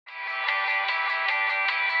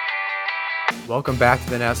Welcome back to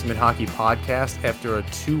the Nassau Hockey Podcast. After a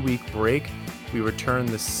 2-week break, we return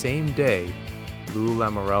the same day. Lou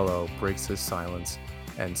Lamoriello breaks his silence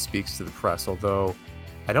and speaks to the press, although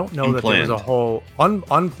I don't know that there was a whole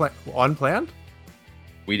unplanned?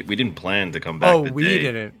 We didn't plan to come back. Oh, we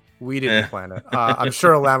didn't plan it. I'm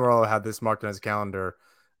sure Lamoriello had this marked on his calendar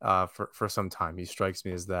for some time. He strikes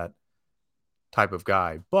me as that type of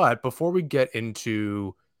guy. But before we get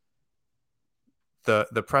into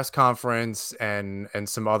the press conference and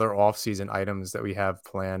some other offseason items that we have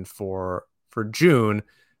planned for June,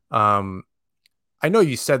 I know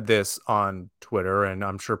you said this on Twitter, and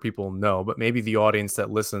I'm sure people know, but maybe the audience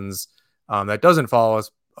that listens that doesn't follow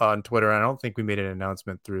us on Twitter, and I don't think we made an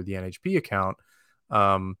announcement through the NHP account.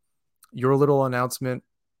 Your little announcement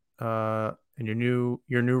in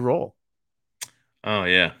your new role. Oh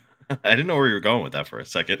yeah, I didn't know where you were going with that for a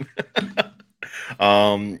second.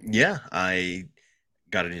 Yeah, I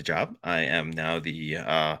got a new job. I am now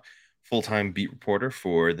the full-time beat reporter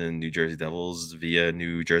for the New Jersey Devils via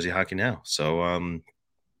New Jersey Hockey Now. So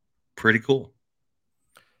pretty cool.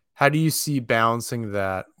 How do you see balancing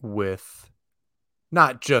that with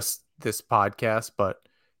not just this podcast, but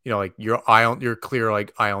like your clear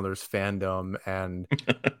like Islanders fandom, and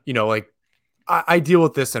like I deal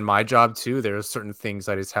with this in my job too. There's certain things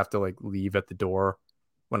I just have to like leave at the door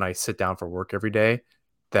when I sit down for work every day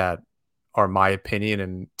that are my opinion,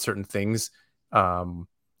 and certain things.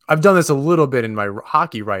 I've done this a little bit in my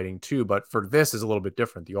hockey writing too, but for this is a little bit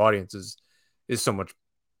different. The audience is so much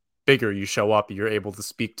bigger. You show up, you're able to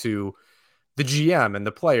speak to the GM and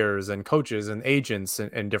the players and coaches and agents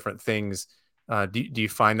and different things. Do you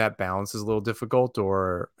find that balance is a little difficult,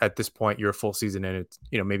 or at this point you're a full season and it's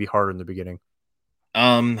maybe harder in the beginning?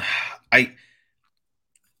 I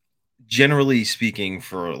generally speaking,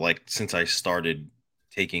 for like since I started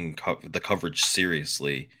taking the coverage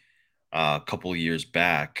seriously a couple of years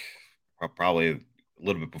back, probably a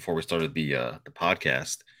little bit before we started the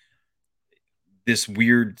podcast, this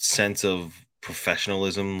weird sense of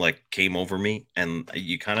professionalism like came over me, and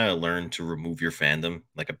you kind of learn to remove your fandom,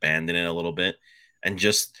 like abandon it a little bit, and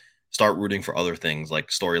just start rooting for other things like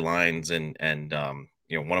storylines and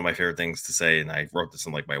one of my favorite things to say, and I wrote this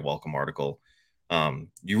in like my welcome article.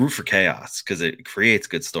 You root for chaos because it creates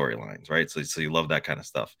good storylines, right? So you love that kind of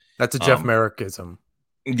stuff. That's a Jeff Merrickism.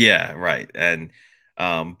 Yeah, right. And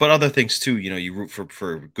but other things too, you root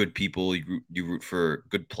for good people, you root for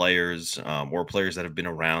good players, or players that have been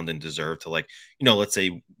around and deserve to, like, let's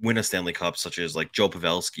say win a Stanley Cup, such as like Joe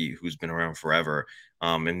Pavelski, who's been around forever,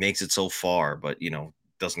 and makes it so far, but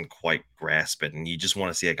doesn't quite grasp it. And you just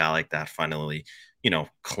want to see a guy like that finally,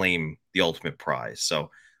 claim the ultimate prize.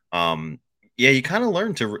 So yeah, you kind of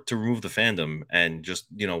learn to remove the fandom and just,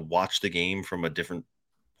 watch the game from a different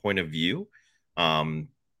point of view. Um,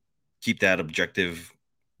 Keep that objective,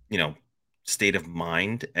 you know, state of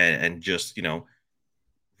mind, and just,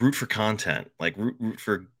 root for content, like root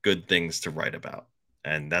for good things to write about.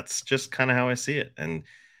 And that's just kind of how I see it. And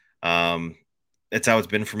um, it's how it's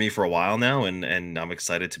been for me for a while now. And I'm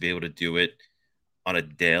excited to be able to do it on a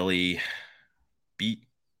daily beat.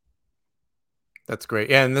 That's great.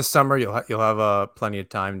 Yeah, and this summer you'll have plenty of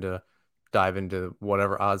time to dive into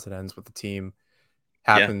whatever odds and ends with the team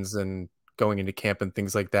Yeah. happens, and going into camp and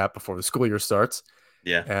things like that before the school year starts.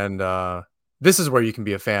 Yeah. And this is where you can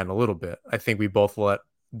be a fan a little bit. I think we both let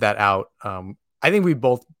that out. I think we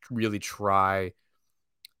both really try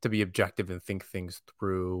to be objective and think things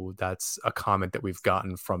through. That's a comment that we've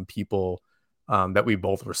gotten from people that we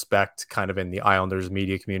both respect, kind of in the Islanders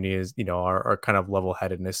media community, is our kind of level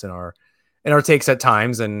headedness in our takes at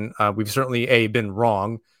times, and we've certainly been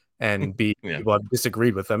wrong, and B, Yeah. people have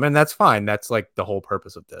disagreed with them, and that's fine. That's like the whole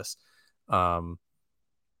purpose of this. Um,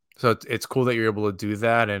 so it's cool that you're able to do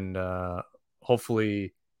that, and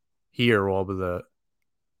hopefully here we'll be able to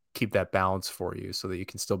keep that balance for you so that you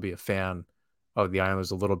can still be a fan of the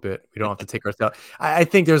Islanders a little bit. We don't have to take ourselves. I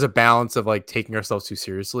think there's a balance of like taking ourselves too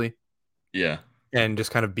seriously Yeah. and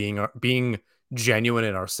just kind of being genuine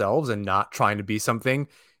in ourselves and not trying to be something.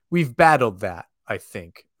 We've battled that, I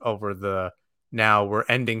think, over the now we're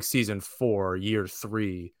ending season 4, year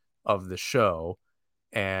 3 of the show,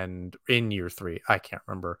 and in year 3, I can't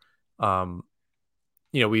remember.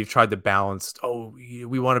 We've tried to balance. Oh,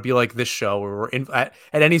 we want to be like this show, where we're at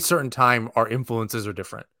any certain time, our influences are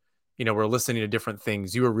different. We're listening to different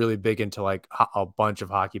things. You were really big into like a bunch of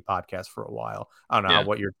hockey podcasts for a while. I don't know Yeah.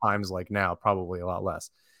 what your time's like now, probably a lot less,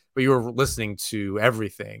 but you were listening to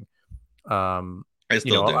everything. Um, I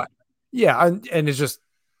still do. Yeah. And it's just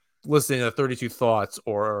listening to 32 Thoughts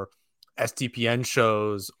or STPN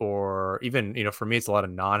shows, or even, for me, it's a lot of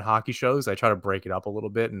non-hockey shows. I try to break it up a little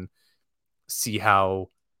bit and see how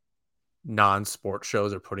non-sport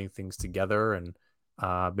shows are putting things together, and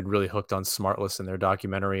I've been really hooked on Smartless and their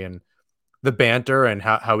documentary and the banter and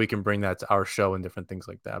how we can bring that to our show and different things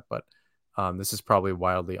like that. But this is probably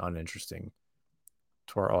wildly uninteresting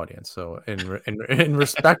to our audience. So in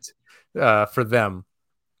respect for them,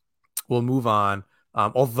 we'll move on.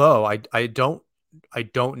 Although I don't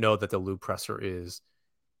know that the Lou presser is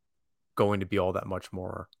going to be all that much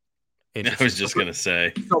more I interesting. was just gonna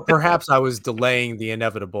say. So perhaps I was delaying the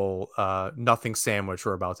inevitable nothing sandwich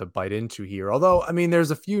we're about to bite into here. Although, I mean,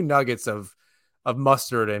 there's a few nuggets of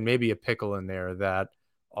mustard and maybe a pickle in there that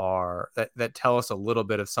tell us a little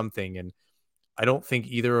bit of something. And I don't think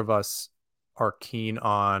either of us are keen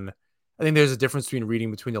on. I think there's a difference between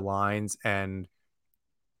reading between the lines and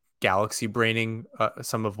galaxy braining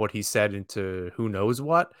some of what he said into who knows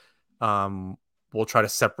what. Um, we'll try to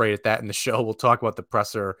separate that in the show. We'll talk about the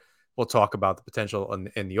presser. We'll talk about the potential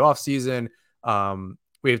in the off season.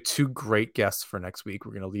 We have two great guests for next week.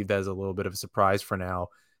 We're going to leave that as a little bit of a surprise for now.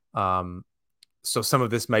 So some of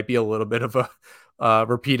this might be a little bit of a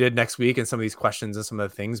repeated next week, and some of these questions and some of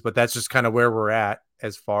the things, but that's just kind of where we're at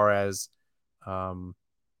as far as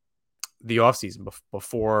the off season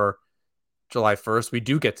before July 1st. We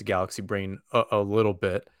do get to Galaxy Brain a little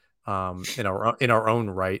bit in our own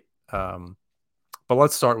right. But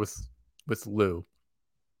let's start with Lou.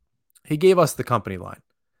 He gave us the company line.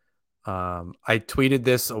 I tweeted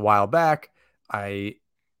this a while back. I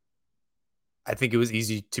think it was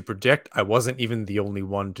easy to predict. I wasn't even the only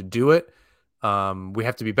one to do it. We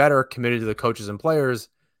have to be better, committed to the coaches and players.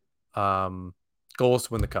 Goals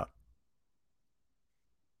to win the cup.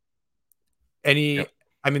 Yep.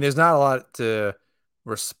 I mean, there's not a lot to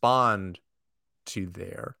respond to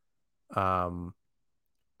there.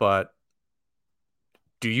 But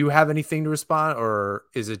do you have anything to respond, or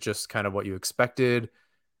is it just kind of what you expected?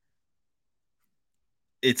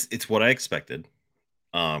 It's what I expected.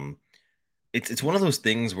 Um, it's one of those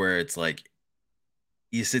things where it's like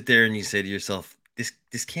you sit there and you say to yourself,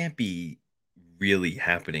 this can't be really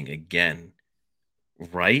happening again,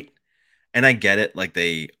 right? And I get it, like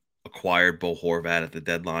they acquired Bo Horvat at the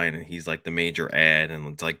deadline, and he's like the major ad, and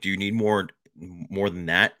it's like, do you need more than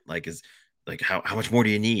that? Like, is like how much more do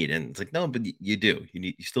you need? And it's like, no, but you do.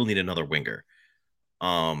 You still need another winger.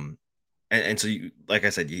 Um, and so you, like I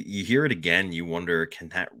said, you hear it again, you wonder, can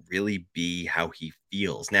that really be how he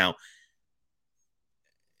feels? Now,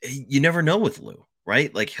 you never know with Lou,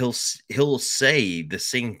 right? Like he'll say the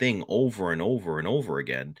same thing over and over and over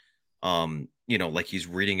again. Like he's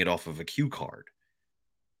reading it off of a cue card.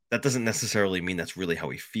 That doesn't necessarily mean that's really how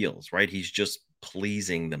he feels, right? He's just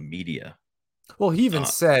pleasing the media. Well, he even Uh,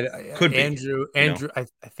 said could be, Andrew. I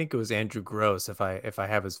think it was Andrew Gross, if I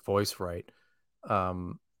have his voice right.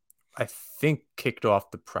 Um, I think kicked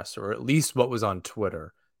off the presser, or at least what was on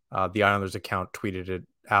Twitter. The Islanders account tweeted it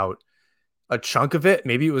out. A chunk of it,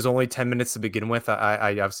 maybe it was only 10 minutes to begin with.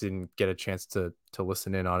 I obviously didn't get a chance to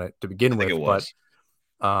listen in on it to I begin think it with, but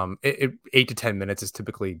was. 8 to 10 minutes is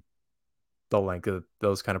typically the length of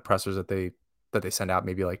those kind of pressers that they send out,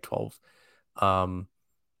 maybe like 12. Um,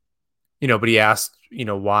 but he asked,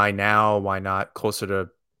 why now? Why not closer to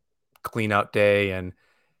clean out day? And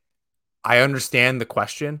I understand the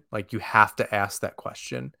question. Like, you have to ask that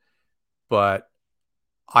question, but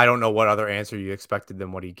I don't know what other answer you expected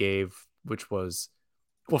than what he gave, which was,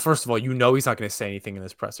 well, first of all, he's not going to say anything in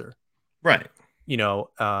this presser. Right. You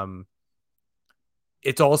know, um,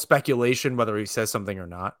 it's all speculation whether he says something or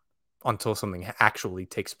not until something actually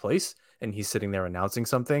takes place and he's sitting there announcing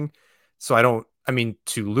something. So I mean,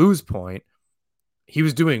 to Lou's point, he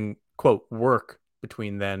was doing quote work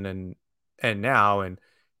between then and now, and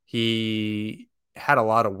he had a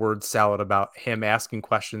lot of word salad about him asking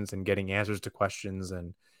questions and getting answers to questions,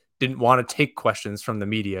 and didn't want to take questions from the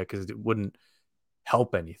media because it wouldn't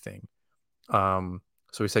help anything. So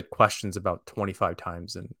he said questions about 25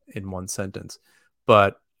 times in one sentence.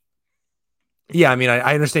 But yeah, I mean,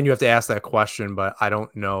 I understand you have to ask that question, but I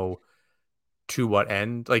don't know to what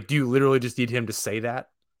end. Like, do you literally just need him to say that?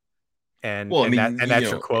 and Well, I and that mean, and that's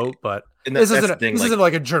your quote. But and this that's isn't the thing. this Like, isn't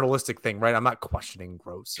like a journalistic thing, right? I'm not questioning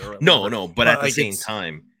Gross or no, whatever, no, but but at the like same it's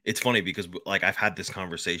time, it's funny because like I've had this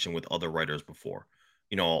conversation with other writers before.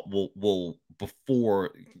 We'll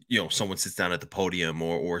before someone sits down at the podium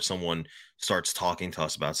or someone starts talking to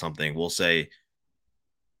us about something, we'll say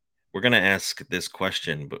we're gonna ask this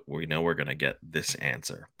question, but we know we're gonna get this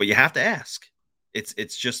answer. But you have to ask.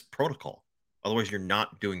 It's just protocol. Otherwise, you're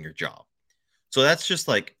not doing your job. So that's just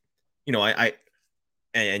like, I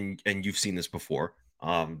and you've seen this before.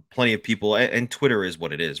 Plenty of people, and Twitter is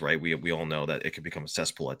what it is, right? We all know that it can become a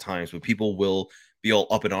cesspool at times, but people will be all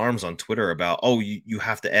up in arms on Twitter about, oh, you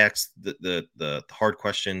have to ask the hard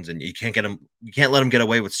questions, and you can't let them get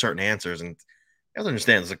away with certain answers. And you have to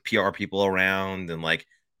understand, there's like PR people around, and like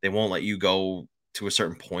they won't let you go to a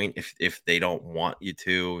certain point if they don't want you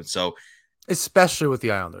to. So especially with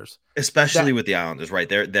the Islanders. especially That with the Islanders, right?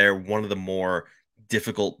 They're one of the more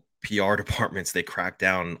difficult PR departments. They crack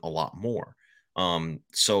down a lot more.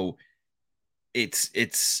 So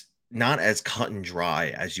it's not as cut and dry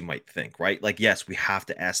as you might think, right? Like, yes, we have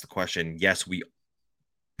to ask the question. Yes, we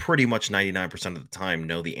pretty much 99% of the time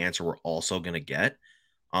know the answer we're also going to get.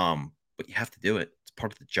 But you have to do it. It's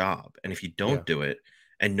part of the job. And if you yeah. don't do it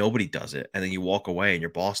and nobody does it, and then you walk away and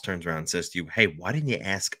your boss turns around and says to you, "Hey, why didn't you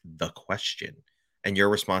ask the question?" And your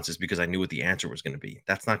response is, because I knew what the answer was going to be.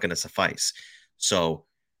 That's not going to suffice. So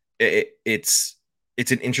it's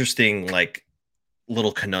an interesting, like,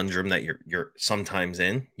 little conundrum that you're sometimes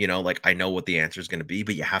in, like, I know what the answer is going to be,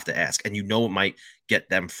 but you have to ask, and it might get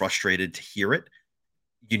them frustrated to hear it.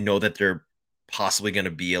 That they're possibly going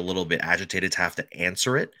to be a little bit agitated to have to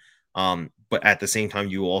answer it. But at the same time,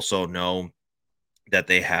 you also know that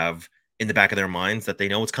they have in the back of their minds that they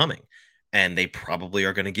know it's coming, and they probably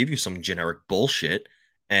are going to give you some generic bullshit,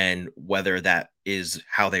 and whether that is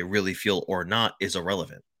how they really feel or not is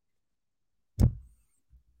irrelevant.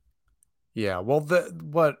 Yeah. Well,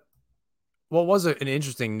 what was an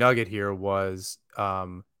interesting nugget here was,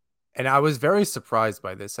 and I was very surprised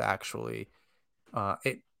by this actually.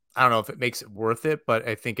 It I don't know if it makes it worth it, but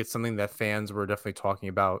I think it's something that fans were definitely talking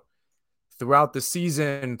about throughout the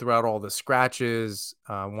season, throughout all the scratches,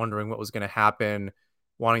 wondering what was going to happen,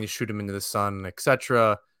 wanting to shoot him into the sun,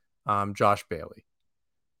 etc. Josh Bailey.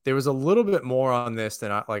 There was a little bit more on this than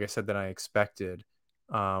like I said, than I expected.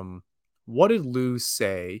 Um, what did Lou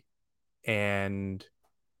say? And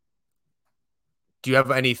do you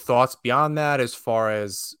have any thoughts beyond that as far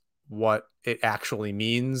as what it actually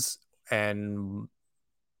means and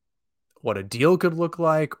what a deal could look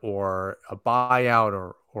like, or a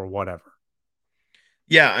buyout, or whatever?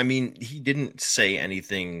 Yeah, I mean, he didn't say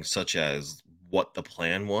anything such as what the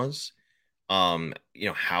plan was,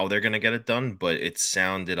 how they're going to get it done, but it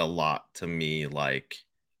sounded a lot to me like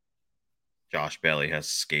Josh Bailey has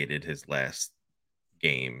skated his last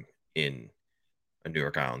game in a New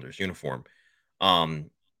York Islanders uniform. Um,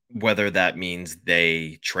 Whether that means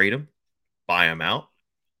they trade him, buy him out,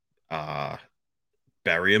 uh,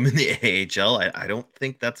 bury him in the AHL, I don't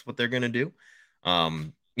think that's what they're gonna do.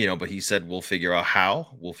 But he said we'll figure out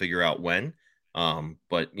how, we'll figure out when.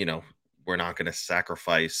 But we're not gonna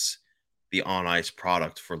sacrifice the on ice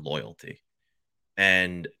product for loyalty.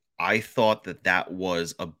 And I thought that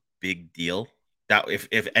was a big deal. That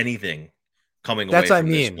if anything, coming That's away I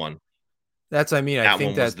from this mean. one, That's I mean. I that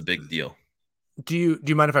think one was that. the big deal. Do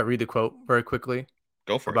you mind if I read the quote very quickly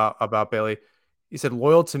Go for it. about Bailey? He said,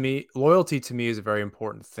 loyalty to me is a very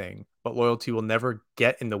important thing, but loyalty will never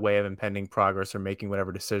get in the way of impending progress or making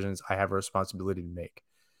whatever decisions I have a responsibility to make.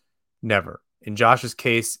 Never. In Josh's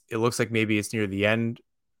case, it looks like maybe it's near the end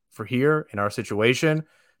for here in our situation.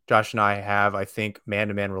 Josh and I have, I think,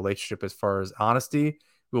 man-to-man relationship as far as honesty.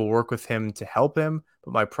 We will work with him to help him,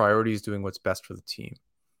 but my priority is doing what's best for the team.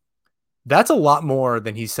 That's a lot more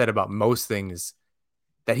than he said about most things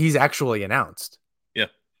that he's actually announced. Yeah.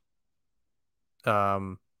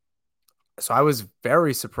 Um, so I was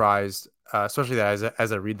very surprised, especially that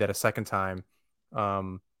as I read that a second time.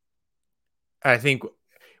 Um, I think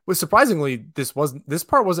was surprisingly this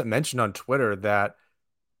part wasn't mentioned on Twitter, that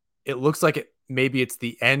it looks like maybe it's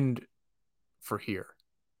the end for here.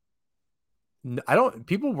 I don't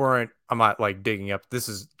people weren't I'm not like digging up. This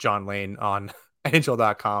is John Lane on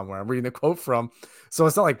NHL.com where I'm reading the quote from. So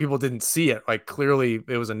it's not like people didn't see it. Like clearly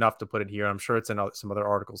it was enough to put it here. I'm sure it's in some other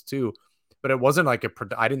articles too, but it wasn't like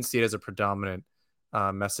I didn't see it as a predominant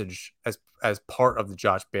message as part of the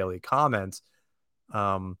Josh Bailey comments.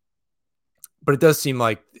 Um, but it does seem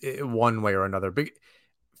like one way or another. But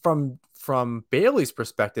from Bailey's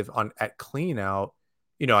perspective on at clean out,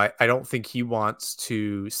 I don't think he wants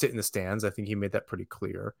to sit in the stands. I think he made that pretty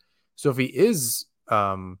clear. So if he is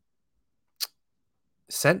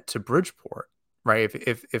sent to Bridgeport, right?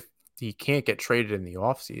 If he can't get traded in the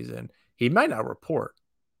offseason, he might not report.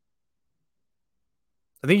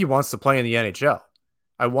 I think he wants to play in the NHL.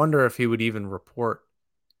 I wonder if he would even report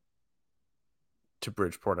to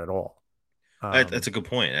Bridgeport at all. That's a good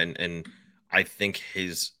point. And I think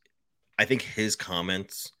his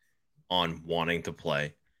comments on wanting to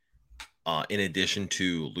play, in addition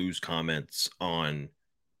to Lou's comments on,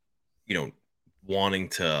 you know, wanting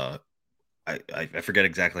to I forget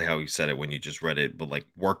exactly how he said it when you just read it, but like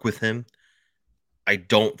work with him. I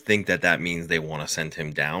don't think that that means they want to send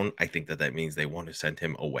him down. I think that that means they want to send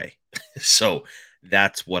him away. So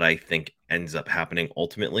that's what I think ends up happening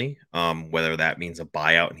ultimately. Whether that means a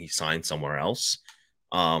buyout and he signs somewhere else,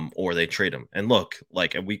 or they trade him. And look,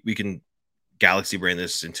 like we can galaxy brain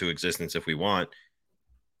this into existence if we want,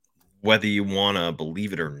 whether you want to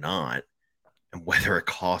believe it or not, and whether it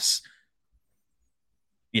costs,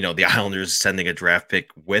 the Islanders sending a draft pick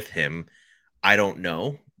with him, I don't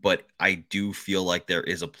know, but I do feel like there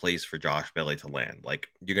is a place for Josh Bailey to land. Like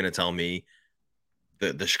you're gonna tell me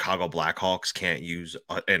the Chicago Blackhawks can't use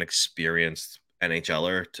an experienced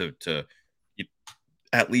NHLer to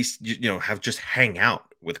at least have just hang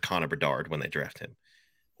out with Connor Bedard when they draft him,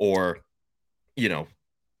 or you know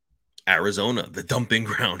Arizona, the dumping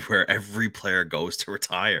ground where every player goes to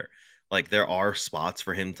retire. Like there are spots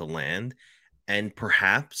for him to land. And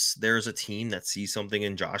perhaps there's a team that sees something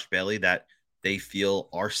in Josh Bailey that they feel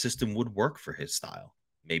our system would work for his style.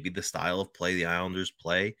 Maybe the style of play the Islanders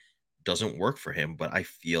play doesn't work for him, but I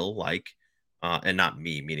feel like, and not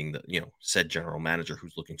me, meaning the said general manager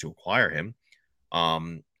who's looking to acquire him.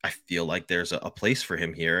 I feel like there's a place for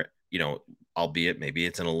him here. Albeit maybe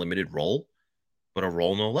it's in a limited role, but a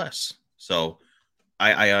role no less. So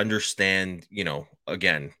I understand,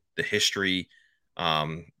 again, the history,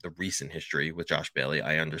 the recent history with Josh Bailey.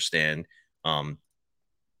 I understand, um,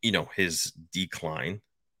 his decline,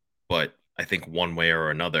 but I think one way or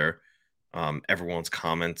another, everyone's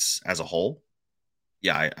comments as a whole,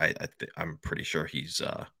 yeah, I'm pretty sure he's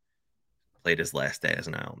played his last day as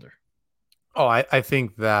an Islander. Oh, I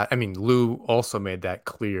think that, I mean, Lou also made that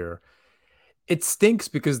clear. It stinks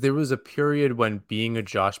because there was a period when being a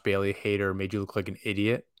Josh Bailey hater made you look like an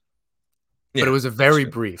idiot, but it Yeah, was a that's very true.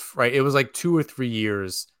 brief, right? It was like 2 or 3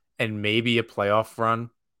 years and maybe a playoff run,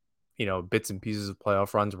 bits and pieces of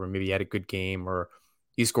playoff runs where maybe he had a good game or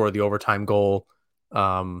he scored the overtime goal.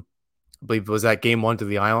 I believe was that game one to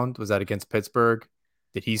the Island? Was that against Pittsburgh?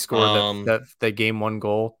 Did he score that Um, that game one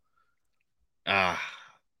goal? ah,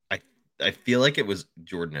 I I feel like it was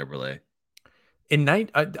Jordan Eberle.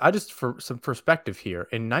 I just for some perspective here,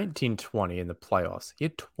 in 1920 in the playoffs, he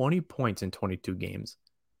had 20 points in 22 games.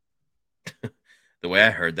 The way I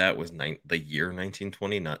heard that was the year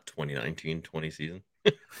 1920, not 2019-20 season.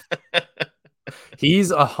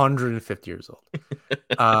 He's 150 years old.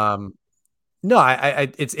 Um, no,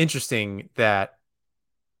 it's interesting that,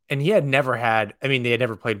 and he had never had. I mean, they had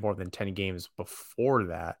never played more than 10 games before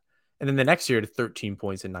that, and then the next year, to 13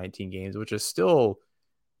 points in 19 games, which is still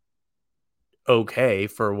okay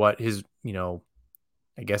for what his,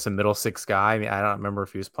 I guess a middle six guy. I mean, I don't remember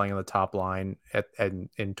if he was playing on the top line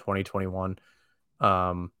in 2021.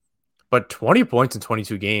 But 20 points in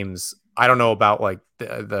 22 games. I don't know about like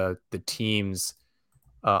the teams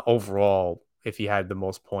overall if he had the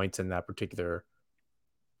most points in that particular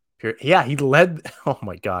period. Yeah, he led. Oh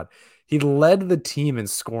my god, he led the team in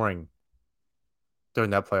scoring during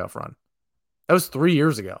that playoff run. That was 3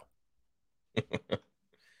 years ago.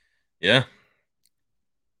 Yeah.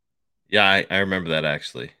 Yeah, I remember that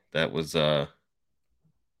actually. That was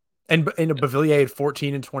And Bavillier had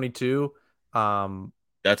 14 and 22. Um,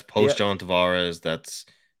 that's post yeah, John Tavares. That's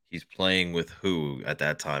he's playing with who at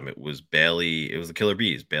that time? It was Bailey, it was the Killer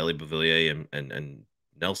Bees, Bailey Bavilier and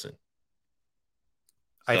Nelson.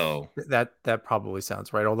 So that probably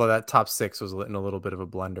sounds right. Although that top six was in a little bit of a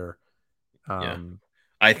blender. yeah. Um,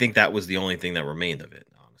 I think that was the only thing that remained of it,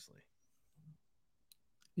 honestly.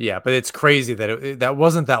 yeah, but it's crazy that that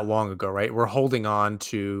wasn't that long ago, right? We're holding on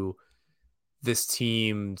to this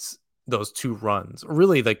team's those two runs,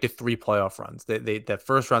 really like the three playoff runs. That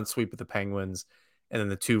first run sweep with the Penguins, and then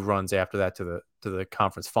the two runs after that to the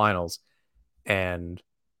conference finals, and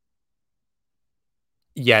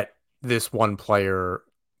yet this one player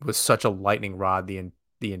was such a lightning rod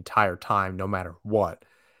the entire time, no matter what,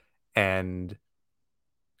 and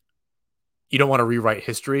you don't want to rewrite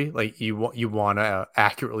history. Like you want to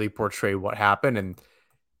accurately portray what happened, and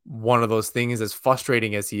one of those things, as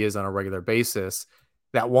frustrating as he is on a regular basis,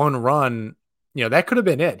 that one run, that could have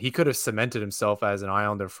been it. He could have cemented himself as an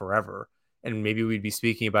Islander forever. And maybe we'd be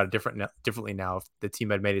speaking about it differently now if the team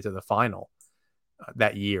had made it to the final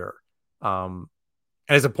that year. And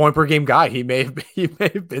as a point per game guy, he may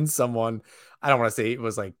have been someone. I don't want to say it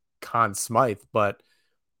was like Conn Smythe, but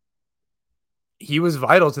he was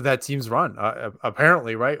vital to that team's run.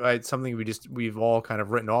 Apparently, right? It's something we've all kind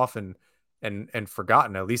of written off and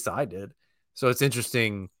forgotten. At least I did. So it's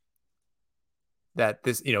interesting that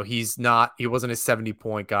this, he wasn't a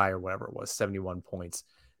 70-point guy or whatever it was, 71 points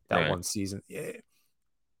that Right. one season.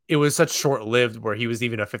 it was such short lived where he was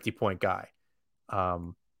even a 50-point guy.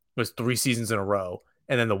 It was 3 seasons in a row,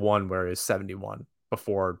 and then the one where he was 71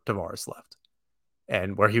 before Tavares left,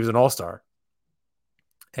 and where he was an all star.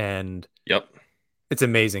 And Yep. it's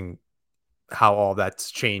amazing how all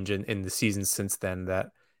that's changed in the seasons since then.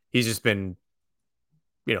 That he's just been,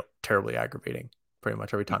 terribly aggravating pretty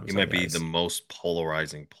much every time He he's on might the be the ice. most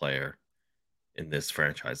polarizing player in this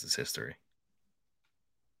franchise's history.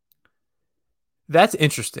 That's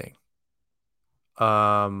interesting.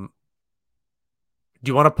 Um, do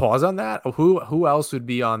you want to pause on that? Who else would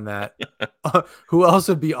be on that? Who else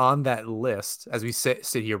would be on that list as we sit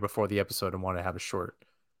here before the episode and want to have a short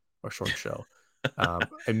show?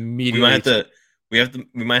 we might Immediately have to to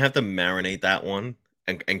we might have to marinate that one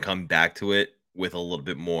and come back to it with a little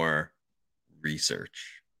bit more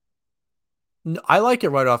research. I like it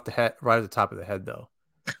right off the head, right at the top of the head, though.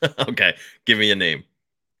 Okay, give me a name.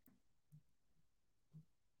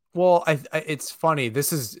 Well, it's funny.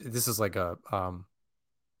 This is like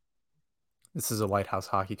this is a lighthouse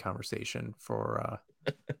hockey conversation for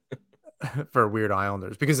for Weird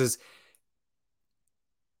Islanders because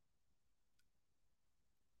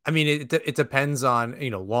it depends on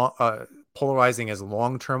polarizing as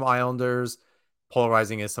long-term Islanders,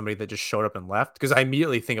 polarizing as somebody that just showed up and left. Because I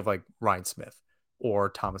immediately think of like Ryan Smith or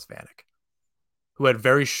Thomas Vanek, who had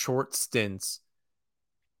very short stints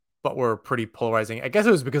but were pretty polarizing. I guess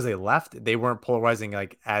it was because they left. They weren't polarizing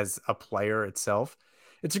like as a player itself.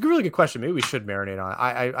 It's a really good question. Maybe we should marinate on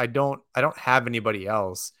it. I don't have anybody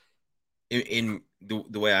else. In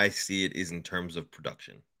the way I see it is in terms of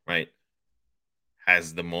production, right?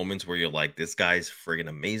 Has the moments where you're like, this guy's friggin'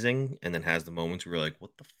 amazing, and then has the moments where you're like,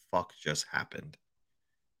 what the fuck just happened?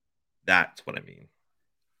 That's what I mean.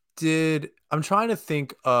 I'm trying to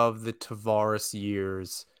think of the Tavares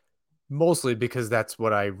years, mostly because that's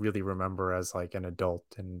what I really remember as like an adult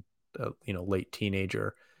and late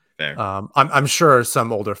teenager. Fair. I'm sure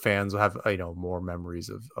some older fans will have more memories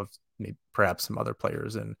of maybe perhaps some other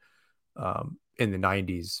players in the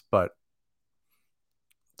 90s, but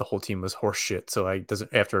the whole team was horse shit. So like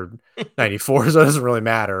doesn't after 94, so it doesn't really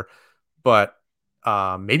matter. But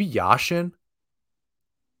maybe Yashin,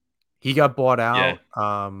 he got bought Yeah.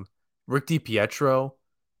 out. Rick DiPietro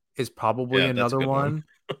is probably Yeah, that's a another good one. one.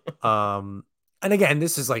 Um, and again,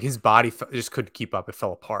 this is like his body just couldn't keep up. It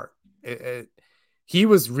fell apart. He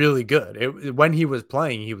was really good. When he was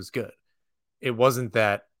playing, he was good. It wasn't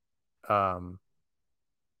that um,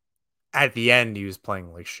 at the end he was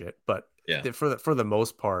playing like shit, but Yeah. for the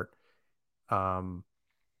most part, um,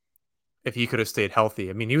 if he could have stayed healthy,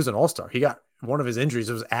 I mean, he was an all star. He got one of his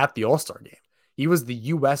injuries was at the All Star game. He was the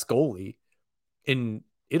U.S. goalie in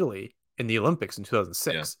Italy in the Olympics in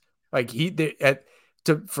Yeah. 2006. Like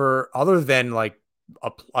for other than like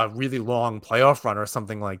a really long playoff run or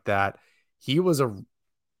something like that, he was a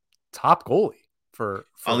top goalie for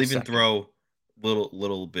I'll a even second. throw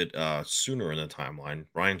little bit sooner in the timeline.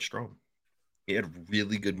 Ryan Strome. He had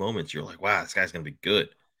really good moments. You're like, wow, this guy's gonna be good.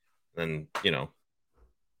 Then, you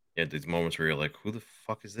had these moments where you're like, who the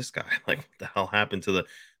fuck is this guy? Like, what the hell happened to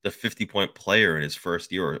the 50-point player in his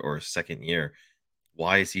first year or second year?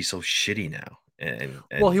 Why is he so shitty now?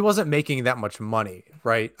 Well, he And wasn't making that much money,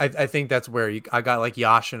 right? I think that's where I got like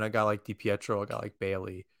Yashin, I got like DiPietro, I got like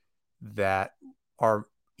Bailey that are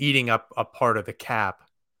eating up a part of the cap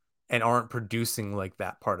and aren't producing like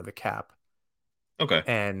that part of the cap. okay.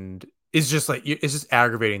 And it's just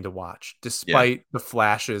aggravating to watch Yeah. despite the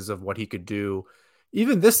flashes of what he could do.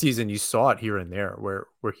 Even this season you saw it here and there where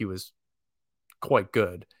he was quite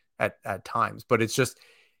good at times, but it's just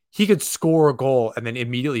he could score a goal and then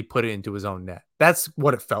immediately put it into his own net. That's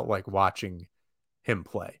what it felt like watching him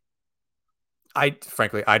play. I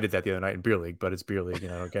frankly I did that the other night in beer league, but it's beer league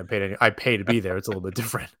and I don't get paid any. I pay to be there. It's a little bit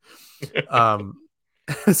different. Um,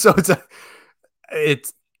 so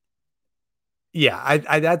it's yeah.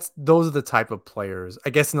 I that's those are the type of players. I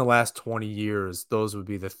guess in the last 20 years, those would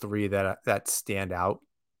be the three that stand out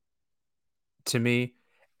to me.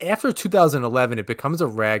 After 2011, it becomes a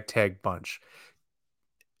ragtag bunch.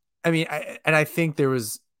 I think there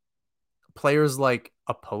was players like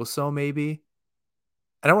Oposo maybe.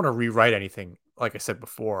 I don't want to rewrite anything like I said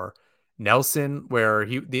before. Nelson, where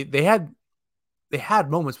they had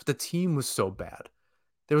moments, but the team was so bad.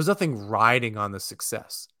 There was nothing riding on the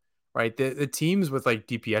success, right? The teams with like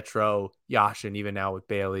DiPietro, Yash, and even now with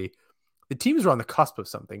Bailey, the teams were on the cusp of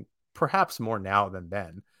something, perhaps more now than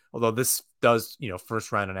then. Although this does,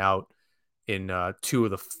 first round and out in two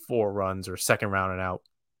of the four runs or second round and out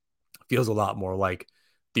feels a lot more like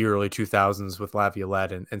the early 2000s with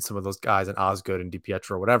Laviolette and some of those guys and Osgood and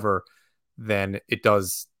DiPietro or whatever than it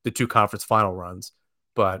does the two conference final runs.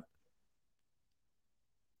 But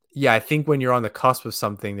yeah, I think when you're on the cusp of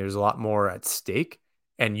something, there's a lot more at stake,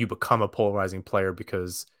 and you become a polarizing player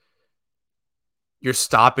because you're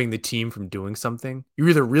stopping the team from doing something. You're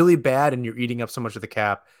either really bad and you're eating up so much of the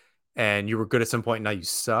cap, and you were good at some point, and now you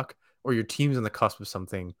suck, or your team's on the cusp of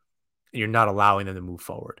something, and you're not allowing them to move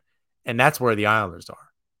forward. And that's where the Islanders are,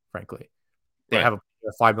 frankly. They Right. have a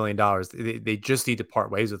 $5 million. They just need to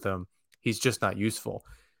part ways with him. He's just not useful.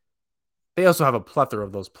 They also have a plethora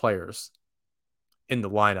of those players in the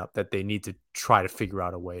lineup that they need to try to figure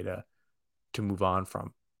out a way to move on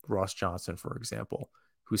from. Ross Johnson, for example,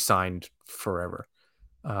 who signed forever.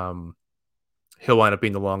 Um, he'll wind up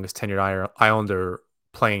being the longest tenured Islander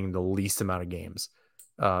playing the least amount of games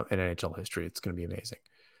in NHL history. It's going to be amazing.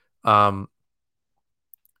 Um,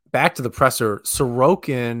 back to the presser,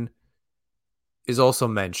 Sorokin is also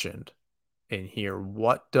mentioned in here.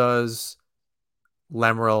 What does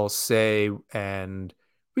Lamoriello say? And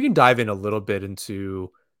we can dive in a little bit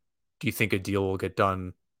into, do you think a deal will get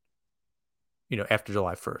done, after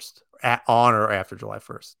July 1st, on or after July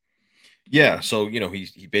 1st? Yeah. So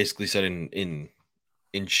he basically said in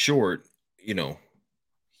short,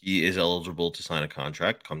 he is eligible to sign a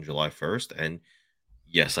contract come July 1st, and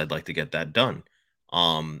yes, I'd like to get that done.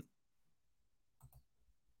 Um,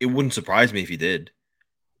 it wouldn't surprise me if he did.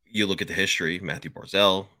 You look at the history: Matthew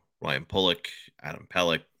Barzell, Ryan Pulock, Adam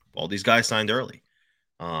Pelech. All these guys signed early.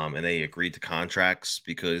 And they agreed to contracts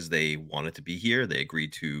because they wanted to be here. They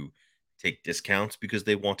agreed to take discounts because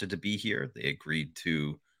they wanted to be here. They agreed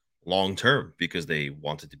to long term because they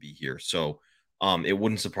wanted to be here. So it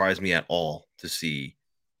wouldn't surprise me at all to see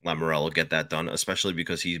Lamorello get that done, especially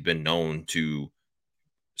because he's been known to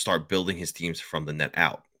start building his teams from the net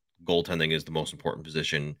out. Goaltending is the most important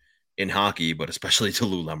position in hockey, but especially to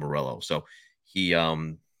Lou Lamorello. So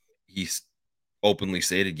he's openly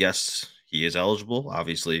stated, yes, he is eligible.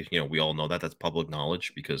 Obviously, we all know that that's public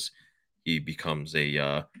knowledge because he becomes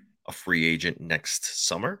a free agent next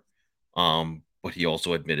summer. But he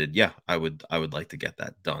also admitted, yeah, I would like to get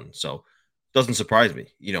that done. So doesn't surprise me.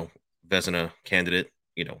 Vezina candidate.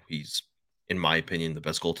 He's in my opinion the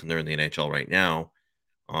best goaltender in the NHL right now.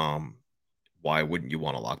 Um, why wouldn't you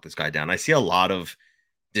want to lock this guy down? I see a lot of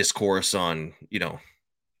discourse on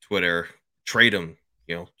Twitter. Trade him.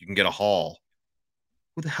 You can get a haul.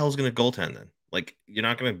 Who the hell's going to goaltend then? Like, you're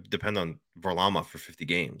not going to depend on Varlamov for 50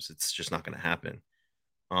 games. It's just not going to happen.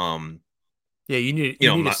 Um, Yeah, you I'm need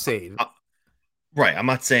a not save. right. I'm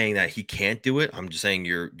not saying that he can't do it. I'm just saying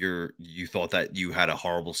you thought that you had a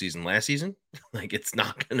horrible season last season. Like, it's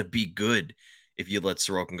not going to be good if you let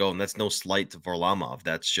Sorokin go, and that's no slight to Varlamov.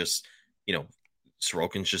 That's just you know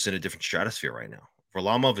Sorokin's just in a different stratosphere right now.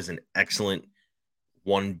 Varlamov is an excellent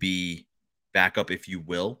 1B backup, if you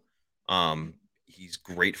will. He's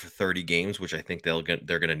great for 30 games, which I think they're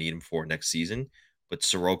going to need him for next season. But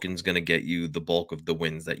Sorokin's going to get you the bulk of the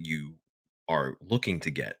wins that you are looking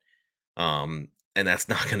to get. Um, and that's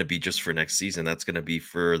not going to be just for next season. That's going to be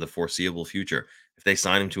for the foreseeable future. If they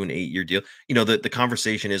sign him to an 8-year deal, the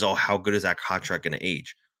conversation is, oh, how good is that contract going to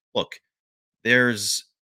age? Look, there's,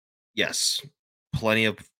 yes, plenty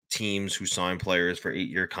of teams who sign players for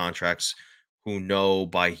 8-year contracts who know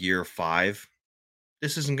by year 5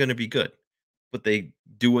 this isn't going to be good, but they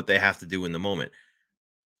do what they have to do in the moment.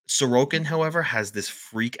 Sorokin, however, has this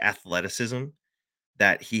freak athleticism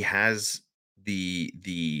that he has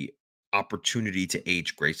the opportunity to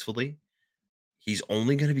age gracefully. He's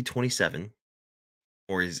only going to be 27,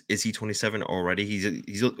 or is he 27 already?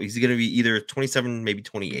 He's going to be either 27, maybe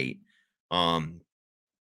 28. Um,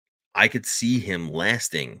 I could see him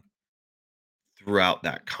lasting throughout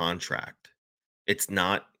that contract. It's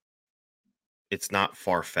not it's not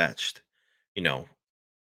far fetched. You know,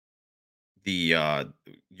 the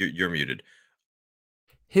you're muted.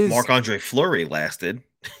 His Marc Andre Fleury lasted.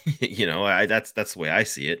 That's the way I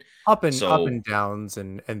see it. up So and downs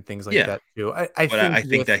and things like yeah, that too. I but think I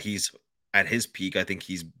think with that he's at his peak. I think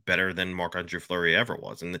he's better than Marc Andre Fleury ever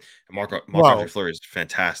was, and Marc Andre well, Fleury is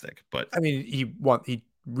fantastic. But I mean, he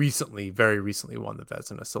very recently won the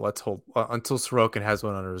Vezina. So let's hold until Sorokin has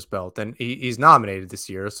one under his belt, and he's nominated this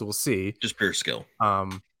year. So we'll see. just pure skill.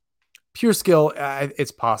 Um, pure skill,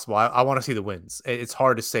 it's possible. I want to see the wins. It's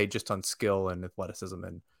hard to say just on skill and athleticism,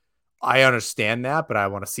 and I understand that, but um,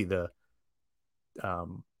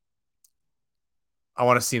 I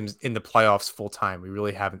want to see him in the playoffs full time. We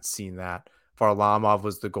really haven't seen that. Varlamov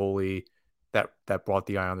was the goalie that brought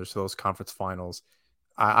the Islanders to those conference finals.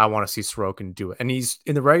 I want to see Sorokin do it, and he's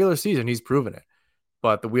in the regular season. He's proven it,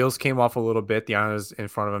 but the wheels came off a little bit. The Islanders in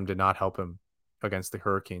front of him did not help him against the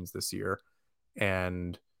Hurricanes this year,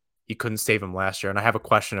 and he couldn't save him last year. And I have a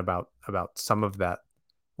question about some of that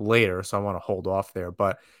later, so I want to hold off there.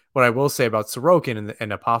 But what I will say about Sorokin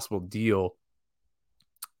and a possible deal,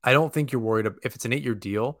 I don't think you're worried if it's an 8-year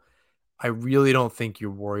deal. I really don't think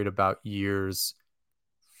you're worried about years,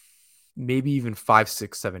 maybe even 5,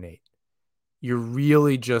 6, 7, 8. You're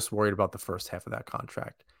really just worried about the first half of that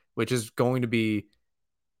contract, which is going to be,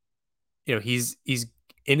 he's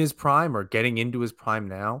in his prime or getting into his prime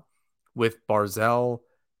now with Barzell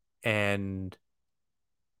and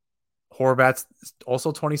Horvat's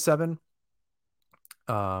also 27.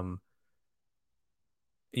 Um,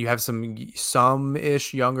 you have some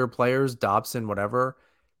ish younger players, Dobson, whatever.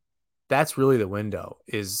 That's really the window.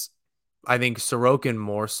 Is I think Sorokin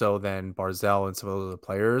more so than Barzell and some of those other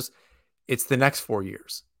players. It's the next 4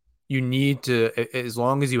 years. You need to, as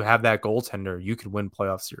long as you have that goaltender, you can win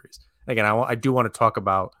playoff series. Again, I do want to talk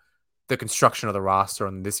about the construction of the roster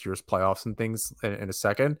and this year's playoffs and things in a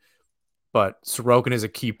second. But Sorokin is a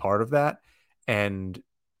key part of that. And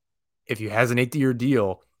if he has an 8-year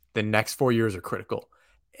deal, the next 4 years are critical.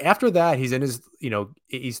 After that, he's in his,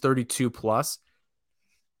 he's 32 plus.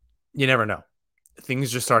 You never know. Things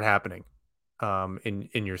just start happening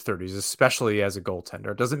in your 30s, especially as a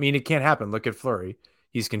goaltender. It doesn't mean it can't happen. Look at Fleury.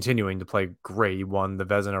 He's continuing to play great. He won the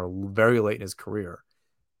Vezina very late in his career.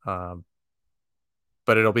 Um,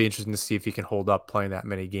 but it'll be interesting to see if he can hold up playing that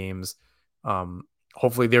many games.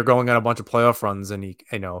 Hopefully they're going on a bunch of playoff runs and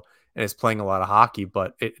and is playing a lot of hockey,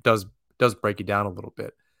 but it does break you down a little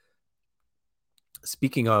bit.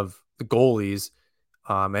 Speaking of the goalies,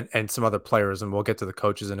 and some other players, and we'll get to the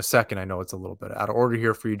coaches in a second. I know it's a little bit out of order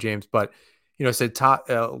here for you, James, but said top.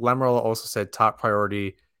 Lemmerl also said top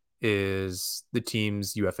priority is the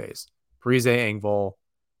team's UFAs: Parise, Engvall,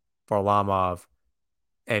 Varlamov,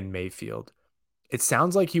 and Mayfield. It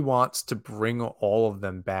sounds like he wants to bring all of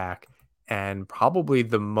them back, and probably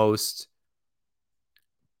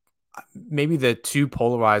maybe the two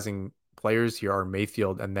polarizing players here are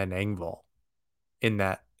Mayfield and then Engvall in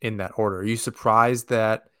that order. Are you surprised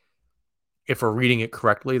that, if we're reading it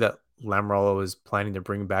correctly, that Lamoriello is planning to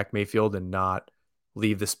bring back Mayfield and not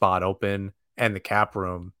leave the spot open and the cap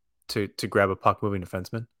room to grab a puck moving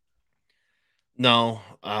defenseman? No,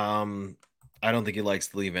 I don't think he likes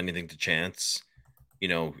to leave anything to chance.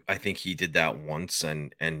 I think he did that once,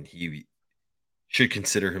 and he should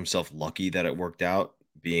consider himself lucky that it worked out,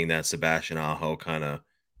 being that Sebastian Aho kind of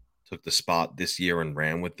took the spot this year and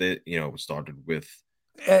ran with it. Started with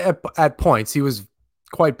At points, he was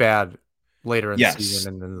quite bad later in the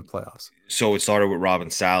season yes. and in the playoffs. So it started with Robin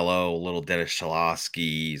Salo, a little Dennis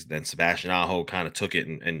Chalosky, then Sebastian Aho kind of took it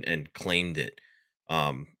and claimed it.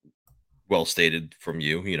 Um, well stated from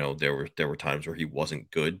you. There were times where he wasn't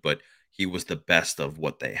good, but he was the best of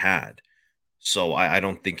what they had. So I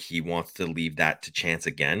don't think he wants to leave that to chance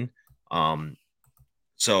again. Um,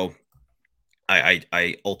 so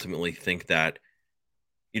I ultimately think that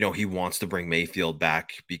he wants to bring Mayfield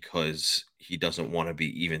back because he doesn't want to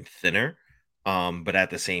be even thinner. But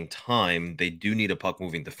at the same time, they do need a puck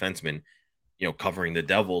moving defenseman. Covering the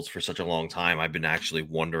Devils for such a long time, I've been actually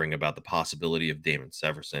wondering about the possibility of Damon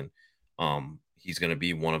Severson. He's going to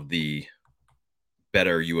be one of the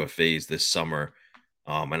better UFAs this summer.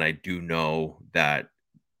 And I do know that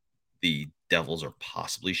the Devils are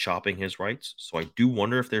possibly shopping his rights. So I do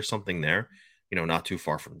wonder if there's something there, not too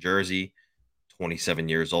far from Jersey, 27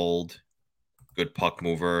 years old, good puck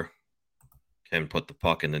mover, can put the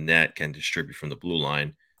puck in the net, can distribute from the blue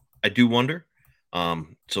line. I do wonder.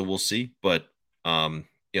 So we'll see. But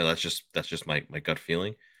that's just my gut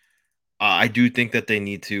feeling. I do think that they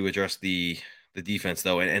need to address the defense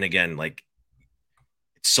though. And again, like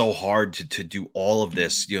it's so hard to do all of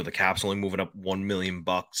this. The cap's only moving up 1 million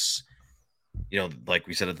bucks. Like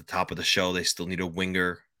we said at the top of the show, they still need a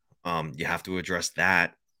winger. You have to address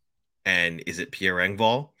that. And is it Pierre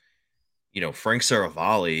Engvall? Frank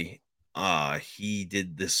Saravalli, he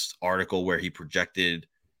did this article where he projected,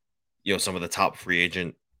 some of the top free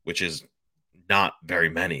agent, which is not very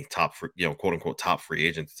many top, quote unquote top free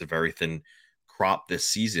agents. It's a very thin crop this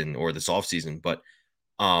season or this off season, but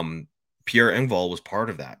Pierre Engvall was part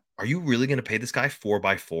of that. Are you really going to pay this guy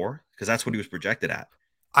 4x4? Because that's what he was projected at.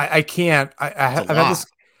 I can't. It's a I've had lot. this.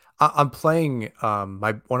 I'm playing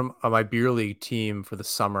my one of my beer league team for the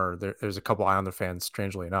summer. There's a couple Islander fans,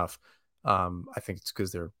 strangely enough. I think it's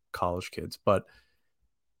because they're college kids, but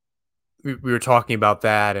we were talking about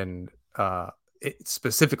that and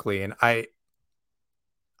specifically, and I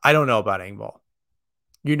don't know about Engvall.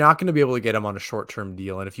 You're not going to be able to get him on a short term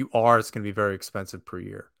deal, and if you are, it's going to be very expensive per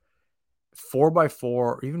year. 4x4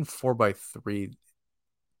 or even 4x3,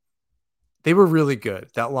 they were really good.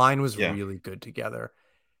 That line was Yeah. really good together.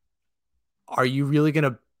 Are you really going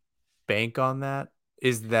to bank on that?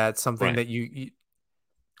 Is that something Right. that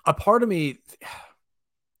a part of me,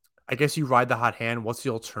 I guess you ride the hot hand. What's the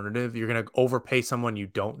alternative? You're going to overpay someone you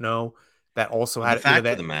don't know that also Well, the had, fact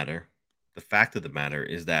of that. the matter, the fact of the matter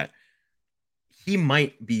is that he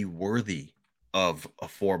might be worthy of a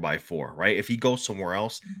 4x4, right? If he goes somewhere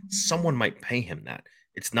else, someone might pay him that.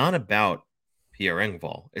 It's not about Pierre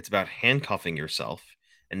Engvall. It's about handcuffing yourself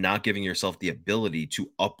and not giving yourself the ability to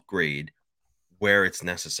upgrade where it's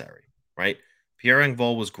necessary, right? Pierre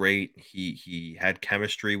Engvall was great. He had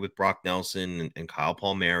chemistry with Brock Nelson and Kyle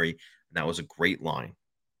Palmieri, and that was a great line.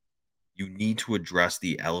 You need to address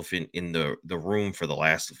the elephant in the room for the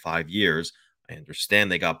last 5 years. I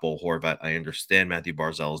understand they got Bo Horvat. I understand Matthew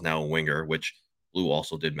Barzell is now a winger, which Blue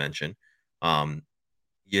also did mention. Um,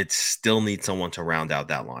 you'd still need someone to round out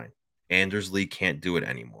that line. Anders Lee can't do it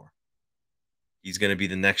anymore. He's going to be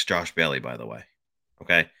the next Josh Bailey, by the way.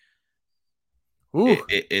 Okay, Ooh,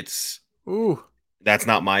 it's ooh. that's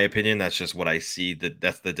not my opinion. That's just what I see.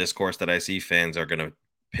 That's the discourse that I see. Fans are going to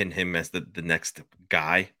pin him as the next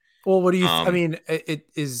guy. Well, what do you, I Um, mean, it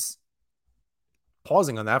is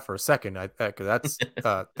pausing on that for a second. Cause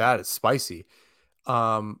that is spicy.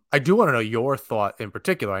 I do want to know your thought in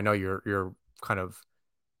particular. I know you're kind of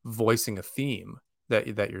voicing a theme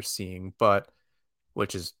that you're seeing, but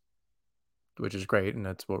which is great, and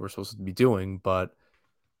that's what we're supposed to be doing. But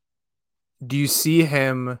do you see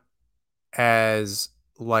him as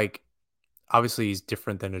like, obviously he's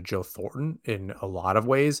different than a Joe Thornton in a lot of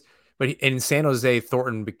ways, but in San Jose,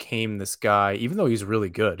 Thornton became this guy. Even though he's really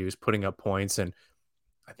good, he was putting up points, and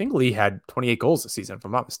I think Lee had 28 goals this season, if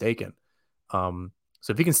I'm not mistaken.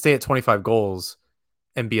 So if he can stay at 25 goals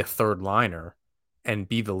and be a third liner and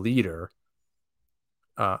be the leader,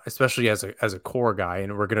 especially as a core guy,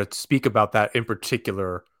 and we're going to speak about that in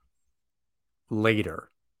particular later.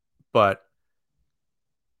 But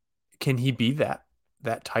can he be that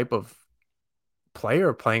type of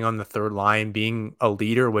player, playing on the third line, being a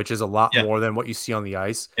leader, which is a lot yeah, more than what you see on the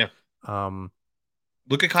ice? yeah. Um,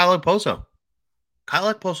 Look at Kyle Poso.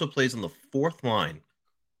 Kyle Poso plays on the fourth line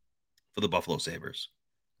for the Buffalo Sabres.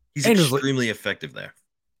 He's Anders Lee, extremely effective there.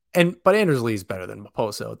 but Anders Lee is better than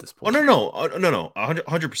Maposo at this Oh no, point. no, no, no,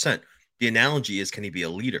 100%. The analogy is, can he be a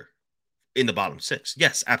leader in the bottom six?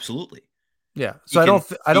 Yes, absolutely. Yeah, He so can.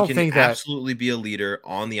 I He don't can think that. absolutely be a leader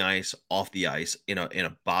on the ice, off the ice, in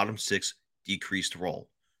a bottom six decreased role.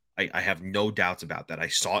 I have no doubts about that. I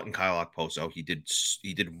saw it in Kyle Okposo. He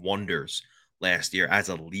did wonders last year as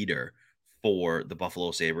a leader for the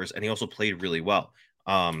Buffalo Sabres, and he also played really well.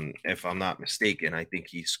 If I'm not mistaken, I think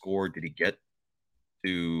he scored. Did he get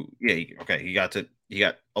to? Yeah, okay. He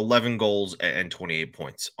got 11 goals and 28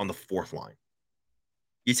 points on the fourth line.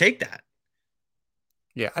 You take that.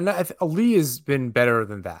 Yeah, and Lee has been better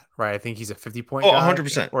than that, right? I think he's a 50-point Oh, guy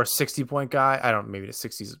 100%. or a 60-point guy. I don't. Maybe the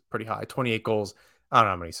 60 is pretty high. 28 goals. I don't know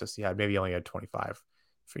how many assists he had. Maybe he only had 25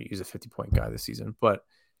 for he's a 50-point guy this season. But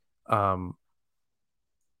um,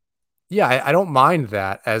 yeah, I don't mind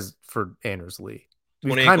that as for Anders Lee.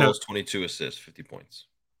 We've 28 kind of, goals, 22 assists, 50 points.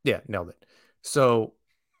 yeah, nailed it. So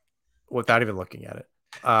without even looking at it,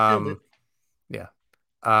 Nailed it. yeah,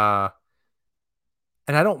 uh,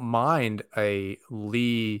 and I don't mind a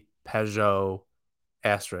Lee Peugeot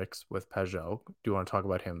asterisk with Peugeot. Do you want to talk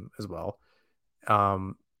about him as well?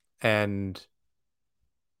 Um, and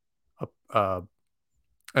a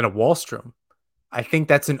and a Wallstrom. I think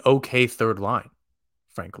that's an okay third line.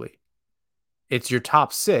 Frankly, it's your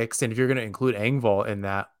top six, and if you're going to include Engvall in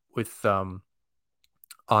that with on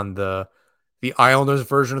the Islanders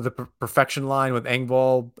version of the perfection line with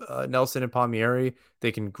Engvall, Nelson, and Palmieri,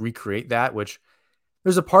 they can recreate that. Which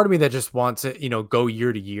there's a part of me that just wants to go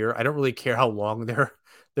year to year. I don't really care how long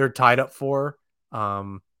they're tied up for.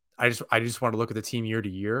 Um, I just want to look at the team year to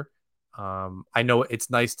year. I know it's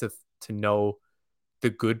nice to know the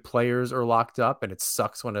good players are locked up, and it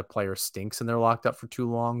sucks when a player stinks and they're locked up for too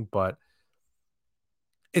long, but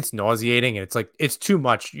it's nauseating and it's like it's too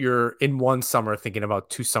much. You're in one summer thinking about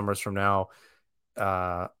 2 summers from now.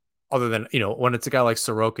 Uh, Other than when it's a guy like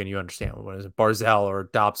Sorokin, you understand. When it's Barzell or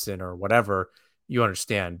Dobson or whatever, you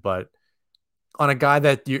understand. But on a guy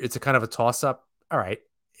that it's a kind of a toss up. All right,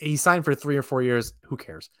 he signed for 3 or 4 years. Who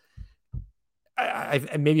cares?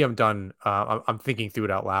 Maybe I'm done. I'm thinking through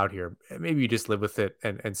it out loud here. Maybe you just live with it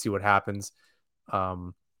and see what happens.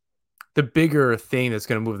 Um, the bigger thing that's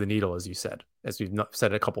going to move the needle, as you said, as we've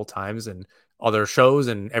said a couple times and other shows,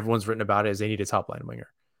 and everyone's written about it, is they need a top line winger.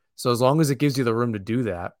 So as long as it gives you the room to do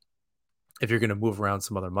that, if you're going to move around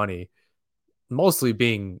some other money, mostly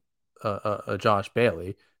being a Josh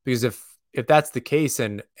Bailey, because if that's the case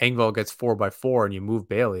and Engvall gets 4x4 and you move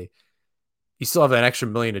Bailey, you still have an extra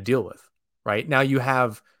million to deal with. right? Now you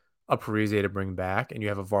have a Parise to bring back, and you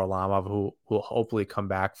have a Varlamov who will hopefully come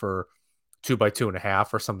back for 2 by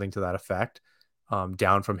 2.5 or something to that effect,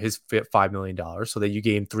 down from his $5 million, so that you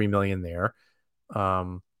gain $3 million there.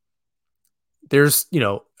 Um, there's,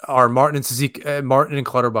 are Martin and Martin and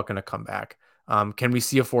Clutterbuck going to come back? Can we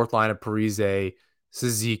see a fourth line of Parise,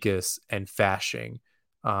 Cizikas, and Fashing,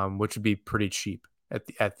 which would be pretty cheap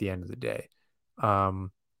at the end of the day?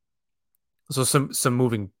 Um, so some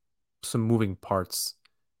moving parts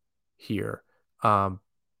here. Um,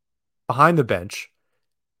 Behind the bench,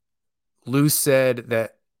 Lou said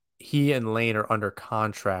that he and Lane are under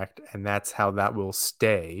contract, and that's how that will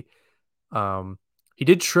stay. Um, he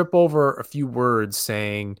did trip over a few words,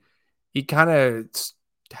 saying he kind of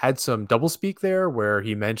had some doublespeak there, where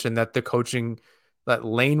he mentioned that that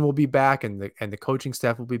Lane will be back and the coaching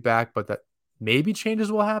staff will be back, but that maybe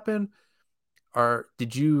changes will happen. Or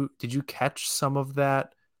did you catch some of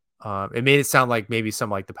that? It made it sound like maybe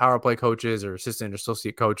some, like, the power play coaches or assistant or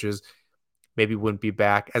associate coaches maybe wouldn't be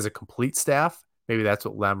back as a complete staff. Maybe that's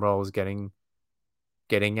what Lambrell was getting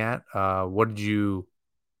at. What did you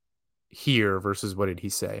hear versus what did he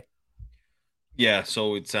say? Yeah,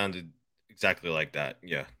 so it sounded exactly like that.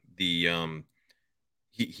 Yeah. The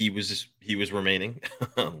he was remaining.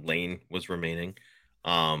 Lane was remaining.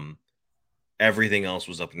 Um Everything else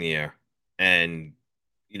was up in the air. And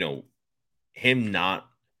you know, him not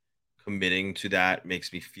committing to that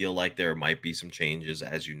makes me feel like there might be some changes.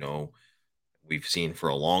 As you know, we've seen for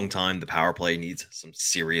a long time the power play needs some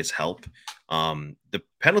serious help. The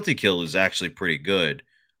penalty kill is actually pretty good,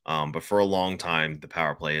 but for a long time the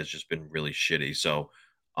power play has just been really shitty. So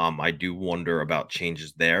I do wonder about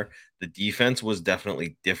changes there. The defense was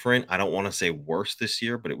definitely different. I don't want to say worse this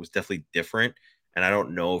year, but it was definitely different. And I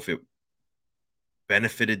don't know if it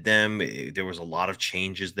benefited them. There was a lot of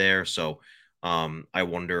changes there. So I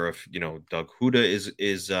wonder if, Doug Huda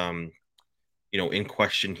is in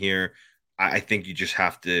question here. I think you just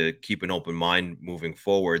have to keep an open mind moving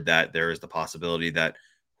forward that there is the possibility that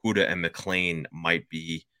Huda and McLean might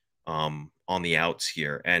be on the outs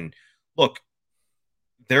here. And look,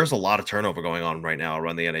 there's a lot of turnover going on right now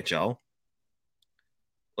around the NHL.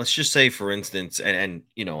 Let's just say, for instance, and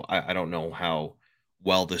I don't know how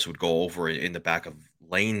well this would go over in the back of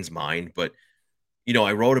Lane's mind, but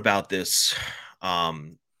I wrote about this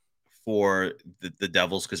um, for the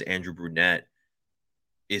Devils because Andrew Brunette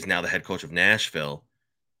is now the head coach of Nashville.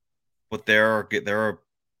 But there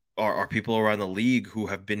are people around the league who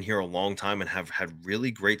have been here a long time and have had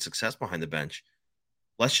really great success behind the bench.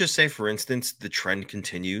 Let's just say, for instance, the trend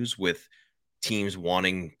continues with teams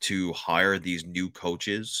wanting to hire these new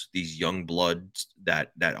coaches, these young bloods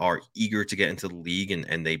that are eager to get into the league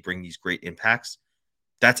and they bring these great impacts.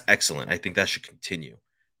 That's excellent. I think that should continue.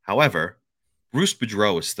 However, Bruce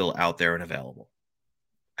Boudreau is still out there and available.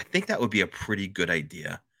 I think that would be a pretty good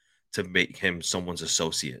idea to make him someone's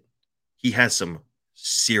associate. He has some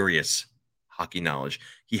serious hockey knowledge.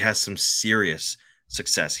 He has some serious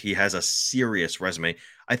success. He has a serious resume.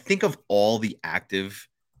 I think of all the active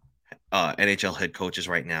NHL head coaches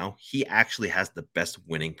right now, he actually has the best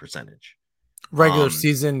winning percentage. Regular Um,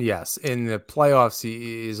 season, yes. In the playoffs,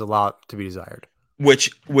 he is a lot to be desired.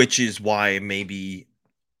 which is why maybe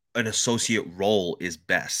an associate role is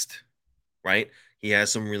best, right? He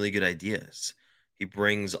has some really good ideas. He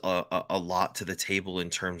brings a lot to the table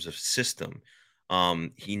in terms of system.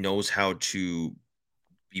 He knows how to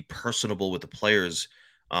be personable with the players,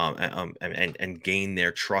 and gain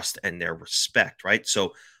their trust and their respect, right?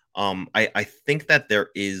 So I think that there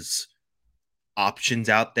is options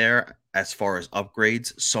out there as far as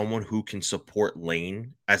upgrades. Someone who can support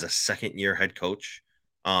Lane as a second year head coach,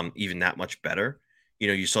 even that much better.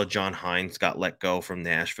 You saw John Hines got let go from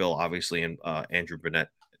Nashville, obviously, and Andrew Burnett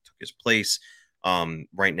took his place.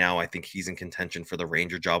 Right now, I think he's in contention for the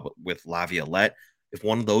Ranger job with Laviolette. If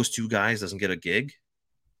one of those two guys doesn't get a gig,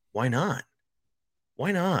 why not?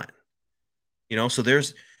 Why not? So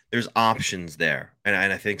there's options there, and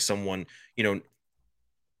I think someone,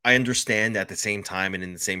 I understand at the same time, and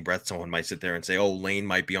in the same breath, someone might sit there and say, "Oh, Lane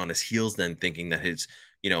might be on his heels," then thinking that his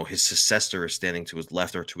successor is standing to his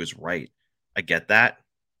left or to his right. I get that,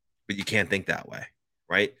 but you can't think that way,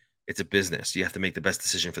 right? It's a business. You have to make the best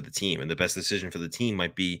decision for the team, and the best decision for the team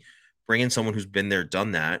might be bring in someone who's been there,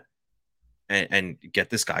 done that, and get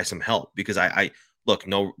this guy some help. Because I look,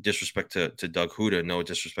 no disrespect to Doug Huda, no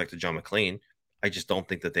disrespect to John McClain, I just don't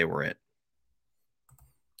think that they were it.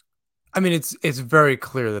 I mean, it's very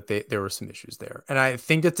clear that there were some issues there, and I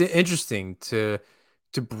think it's interesting to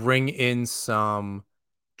bring in some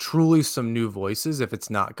new voices if it's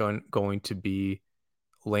not going to be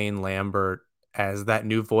Lane Lambert as that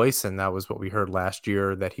new voice, and that was what we heard last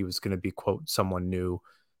year, that he was going to be, quote, someone new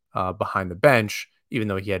behind the bench, even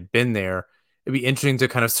though he had been there. It'd be interesting to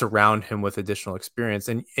kind of surround him with additional experience.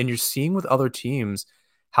 And you're seeing with other teams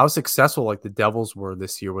how successful like the Devils were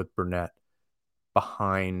this year with Burnett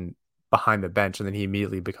behind behind the bench, and then he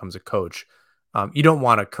immediately becomes a coach. You don't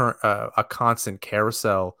want a constant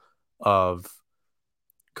carousel of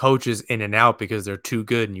coaches in and out because they're too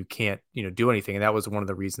good and you can't do anything. And that was one of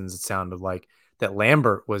the reasons it sounded like that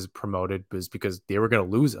Lambert was promoted, was because they were going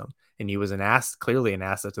to lose him, and he was clearly an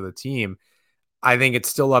asset to the team. I think it's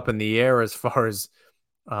still up in the air as far as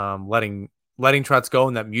letting Trotz go,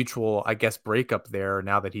 and that mutual, I guess, breakup there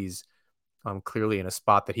now that he's clearly in a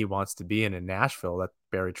spot that he wants to be in Nashville. That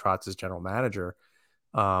Barry Trotz is general manager.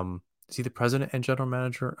 Is he the president and general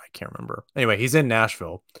manager? I can't remember. Anyway, he's in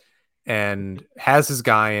Nashville and has his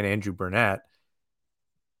guy in Andrew Burnett.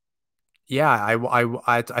 Yeah,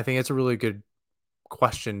 I think it's a really good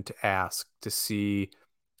question to ask, to see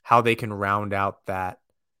how they can round out that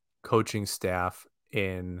coaching staff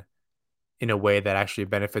in a way that actually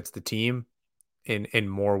benefits the team in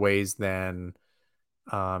more ways than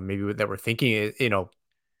maybe that we're thinking.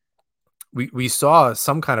 We saw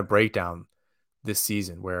some kind of breakdown this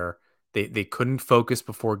season where they couldn't focus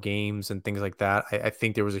before games and things like that. I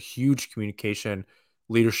think there was a huge communication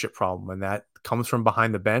leadership problem, and that comes from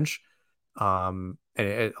behind the bench. And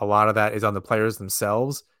a lot of that is on the players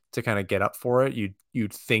themselves to kind of get up for it.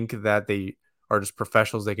 You'd think that they are just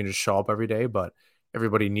professionals; they can just show up every day, but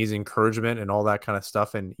everybody needs encouragement and all that kind of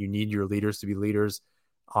stuff, and you need your leaders to be leaders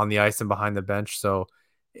on the ice and behind the bench. So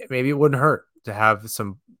maybe it wouldn't hurt to have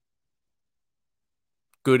some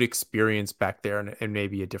good experience back there in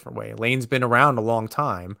maybe a different way. Lane's been around a long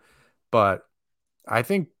time, but I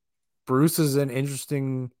think Bruce is an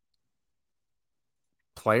interesting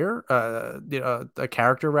player, a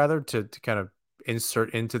character rather, to kind of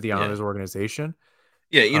insert into the Yeah. Islanders organization.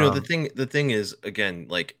 Yeah, Um, the thing is, again,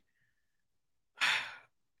 like,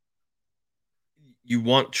 you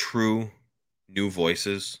want true new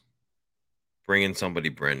voices, bring in somebody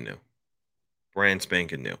brand new, brand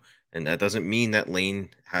spanking new. And that doesn't mean that Lane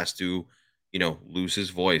has to, lose his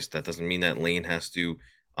voice. That doesn't mean that Lane has to,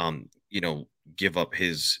 give up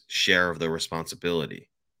his share of the responsibility.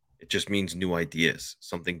 It just means new ideas,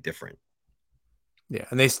 something different. yeah,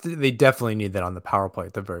 and they definitely need that on the power play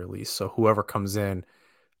at the very least. So whoever comes in,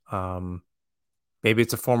 um, maybe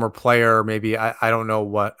it's a former player, maybe I don't know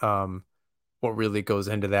what really goes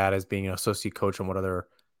into that as being an associate coach and what other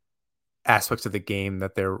aspects of the game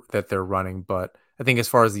that they're running. But I think as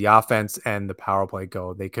far as the offense and the power play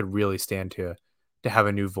go, they could really stand to have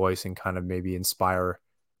a new voice and kind of maybe inspire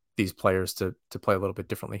these players to play a little bit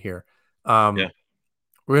differently here. Yeah.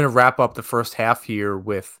 We're going to wrap up the first half here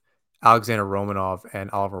with Alexander Romanov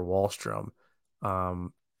and Oliver Wahlstrom.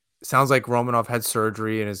 Um, Sounds like Romanov had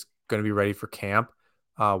surgery and is going to be ready for camp.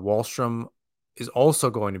 Wahlstrom is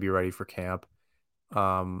also going to be ready for camp.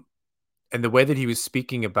 Um, and the way that he was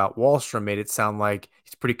speaking about Wahlstrom made it sound like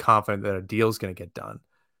he's pretty confident that a deal is going to get done.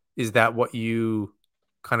 Is that what you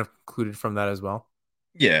kind of concluded from that as well?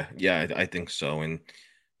 Yeah. Yeah. I think so. And,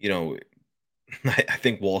 you know, I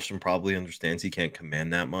think Wallstrom probably understands he can't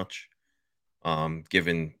command that much.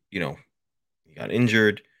 Given, he got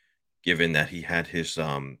injured, given that he had his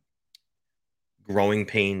growing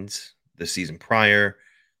pains the season prior.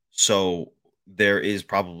 So there is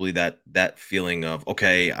probably that feeling of,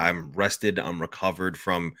 okay, I'm rested, I'm recovered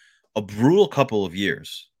from a brutal couple of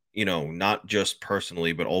years, not just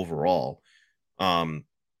personally but overall. Um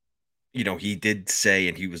he did say,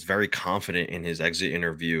 and he was very confident in his exit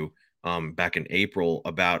interview back in April,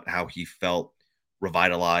 about how he felt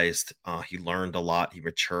revitalized. He learned a lot, he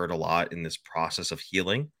matured a lot in this process of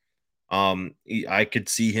healing. I could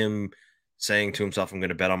see him saying to himself, "I'm going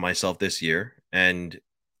to bet on myself this year." And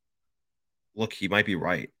look, he might be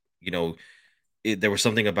right. You know, there was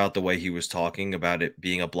something about the way he was talking about it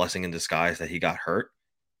being a blessing in disguise that he got hurt.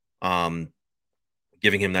 Um,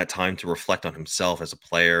 Giving him that time to reflect on himself as a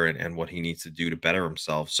player, and what he needs to do to better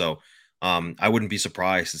himself. So I wouldn't be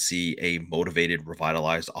surprised to see a motivated,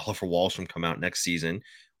 revitalized Oliver Wahlstrom come out next season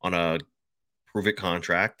on a prove it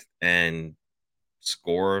contract and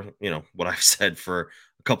score, what I've said for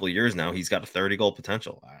a couple of years now. He's got a 30 goal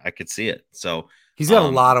potential. I could see it. So, He's got a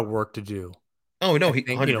um, lot of work to do. oh no, I he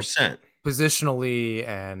think, 100%. positionally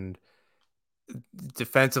and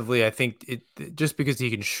defensively, I think just because he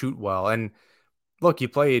can shoot well. And look, he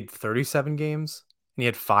played 37 games and he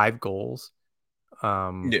had 5 goals.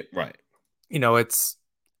 Um, Yeah, right.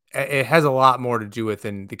 it has a lot more to do with,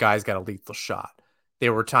 and the guy's got a lethal shot.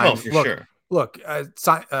 There were Oh, times, for sure.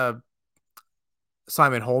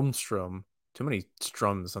 Simon Holmstrom. too many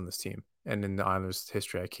Strums on this team. And in the Islanders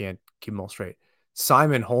history, I can't keep them all straight.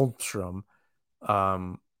 Simon Holmstrom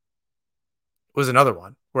um, was another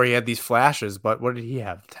one where he had these flashes, but what did he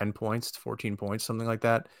have? 10 points, 14 points, something like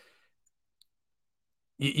that.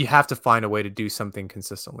 You have to find a way to do something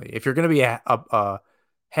consistently. If you're going to be a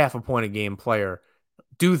half a point a game player,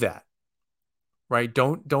 do that, right?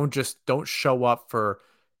 Don't show up for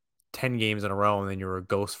 10 games in a row and then you're a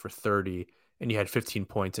ghost for 30 and you had 15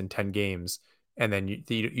 points in 10 games and then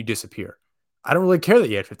you disappear. I don't really care that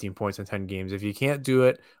you had 15 points in 10 games. If you can't do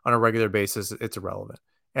it on a regular basis, it's irrelevant.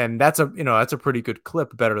 And that's a pretty good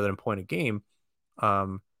clip, better than a point a game.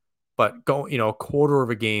 Um, but a quarter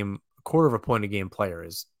of a point a game player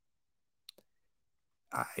is,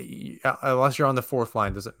 unless you're on the fourth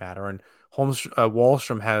line, doesn't matter. And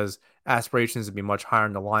Wallstrom has aspirations to be much higher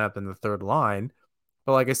in the lineup than the third line.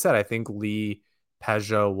 But like I said, I think Lee,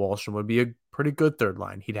 Peugeot, Wallstrom would be a pretty good third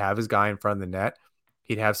line. He'd have his guy in front of the net.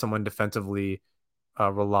 He'd have someone defensively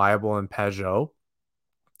reliable in Peugeot.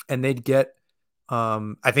 And they'd get,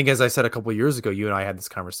 I think, as I said a couple of years ago, you and I had this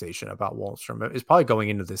conversation about Wallstrom. It's probably going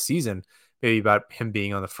into this season, maybe about him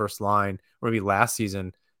being on the first line, or maybe last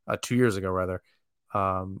season, 2 years ago, rather,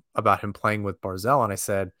 about him playing with Barzell. And I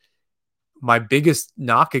said, my biggest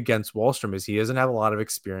knock against Wallstrom is he doesn't have a lot of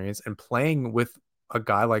experience, and playing with a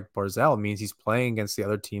guy like Barzell means he's playing against the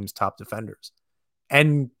other team's top defenders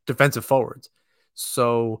and defensive forwards.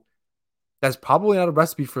 So that's probably not a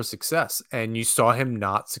recipe for success. And you saw him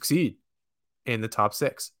not succeed in the top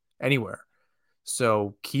six anywhere.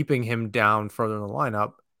 So keeping him down further in the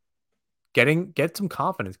lineup, get some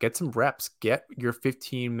confidence, get some reps, get your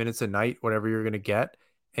 15 minutes a night, whatever you're going to get,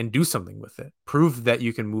 and do something with it. Prove that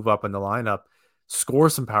you can move up in the lineup, score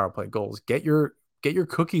some power play goals, get your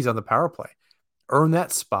cookies on the power play, earn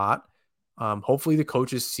that spot. Hopefully the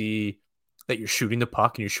coaches see that you're shooting the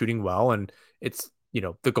puck and you're shooting well, and it's,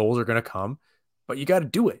 the goals are going to come, but you got to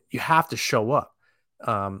do it. You have to show up.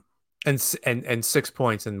 And 6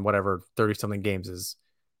 points in whatever 30 something games is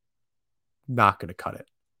not going to cut it.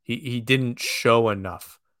 He didn't show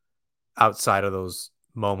enough outside of those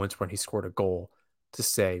moments when he scored a goal to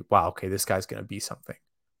say, wow, okay, this guy's going to be something.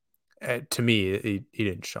 To me, he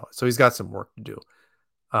didn't show it. So he's got some work to do.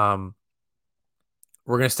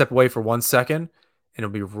 We're going to step away for 1 second, and we'll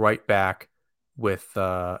be right back with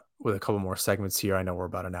a couple more segments here. I know we're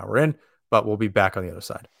about an hour in, but we'll be back on the other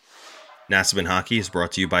side. Nassibin Hockey is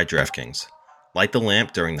brought to you by DraftKings. Light the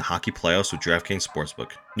lamp during the hockey playoffs with DraftKings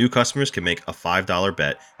Sportsbook. New customers can make a $5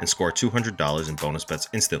 bet and score $200 in bonus bets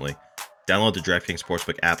instantly. Download the DraftKings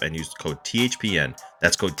Sportsbook app and use code THPN.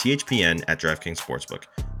 That's code THPN at DraftKings Sportsbook.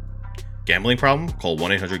 Gambling problem? Call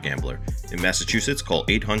 1-800-GAMBLER. In Massachusetts, call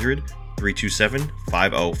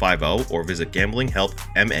 800-327-5050 or visit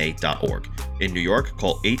gamblinghelpma.org. In New York,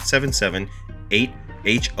 call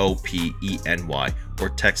 877-8-HOPENY or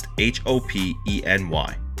text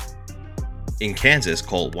HOPENY. In Kansas,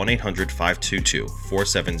 call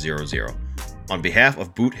 1-800-522-4700. On behalf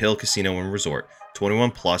of Boot Hill Casino and Resort,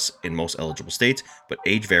 21 plus in most eligible states, but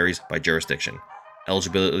age varies by jurisdiction.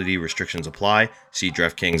 Eligibility restrictions apply. See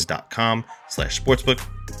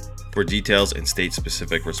DraftKings.com/sportsbook for details and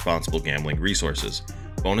state-specific responsible gambling resources.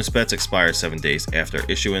 Bonus bets expire 7 days after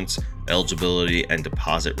issuance. Eligibility and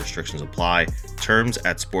deposit restrictions apply. Terms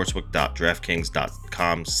at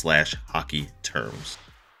sportsbook.draftkings.com/hockey terms.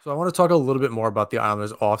 So I want to talk a little bit more about the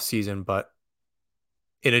Islanders offseason, but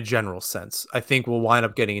in a general sense. I think we'll wind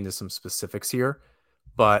up getting into some specifics here,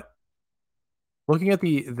 but looking at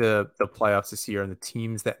the playoffs this year and the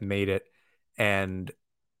teams that made it, and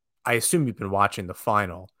I assume you've been watching the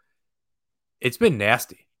final, it's been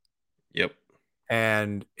nasty. Yep.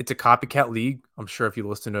 And it's a copycat league. I'm sure if you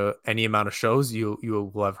listen to any amount of shows, you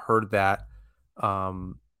will have heard that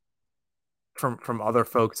from other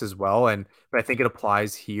folks as well. But I think it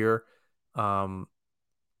applies here.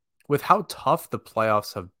 With how tough the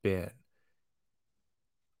playoffs have been,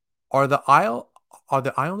 are the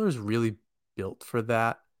Islanders really built for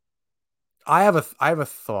that? I have a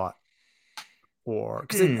thought, or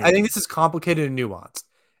because I think this is complicated and nuanced.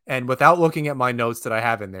 And without looking at my notes that I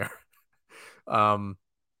have in there,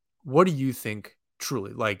 what do you think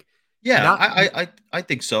truly? Like, yeah, I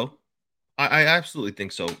think so. I absolutely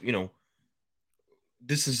think so.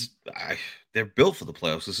 This is they're built for the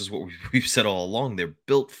playoffs. This is what we've said all along. They're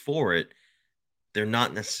built for it. They're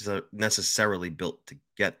not necessarily built to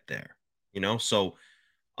get there. So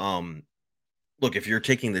look, if you're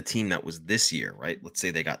taking the team that was this year, right? Let's say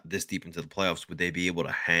they got this deep into the playoffs, would they be able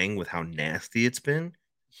to hang with how nasty it's been?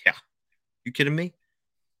 Yeah. You kidding me?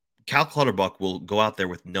 Cal Clutterbuck will go out there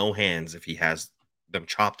with no hands if he has them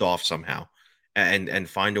chopped off somehow and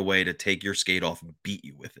find a way to take your skate off and beat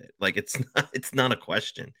you with it. Like it's not a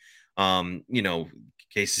question. You know,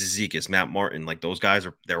 Casey Zizekas, Matt Martin, like those guys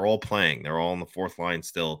they're all playing. They're all on the fourth line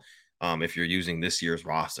still. If you're using this year's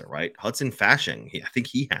roster, right? Hudson Fashing, I think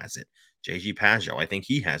he has it. JG Pageau, I think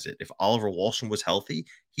he has it. If Oliver Walsham was healthy,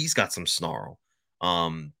 he's got some snarl.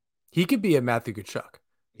 Um, He could be a Matthew Kachuk.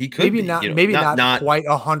 he could be, you know, Maybe not not not quite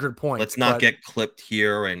 100 let's points, not but get clipped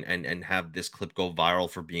here and have this clip go viral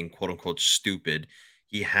for being quote unquote stupid.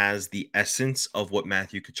 He has the essence of what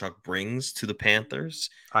Matthew Kachuk brings to the Panthers.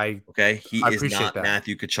 I Okay, he I is appreciate not that.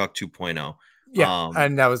 Matthew Kachuk 2.0. Yeah,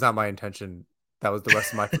 and that was not my intention. That was the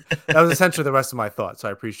rest of my that was essentially the rest of my thoughts. So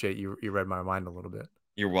I appreciate you read my mind a little bit.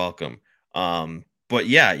 You're welcome. But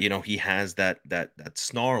yeah, you know, he has that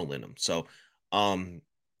snarl in him. So, um,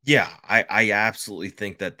 yeah, I absolutely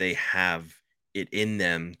think that they have it in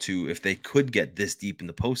them to, if they could get this deep in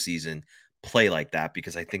the postseason, play like that,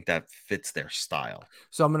 because I think that fits their style.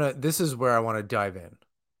 So this is where I want to dive in.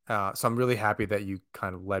 So I'm really happy that you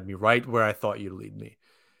kind of led me right where I thought you'd lead me.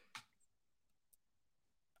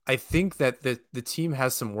 I think that the team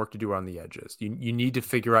has some work to do around the edges. You need to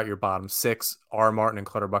figure out your bottom six. Are Martin and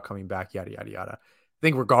Clutterbuck coming back? Yada yada yada. I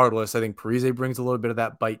think regardless, I think Parise brings a little bit of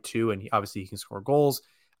that bite too, and obviously he can score goals.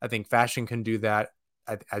 I think Fashion can do that.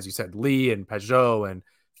 As you said, Lee and Peugeot, and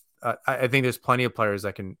I think there's plenty of players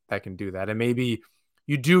that can do that. And maybe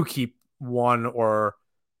you do keep one, or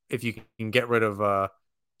if you can get rid of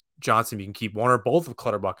Johnson, you can keep one or both of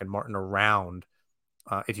Clutterbuck and Martin around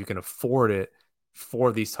if you can afford it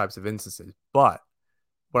for these types of instances. But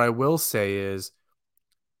what I will say is,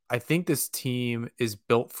 I think this team is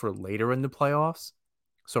built for later in the playoffs.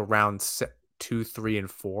 So round 2, 3,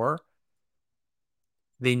 and 4,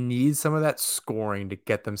 they need some of that scoring to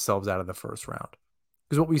get themselves out of the first round.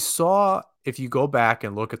 Because what we saw, if you go back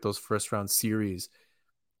and look at those first round series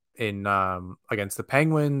in against the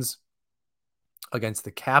Penguins, against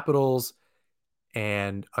the Capitals,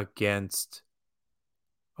 and against,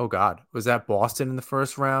 oh God, was that Boston in the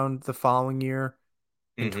first round the following year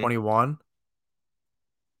in Hmm. 21?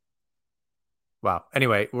 Wow.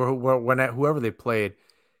 Anyway, whoever they played,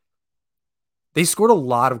 they scored a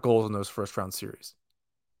lot of goals in those first round series.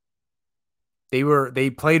 They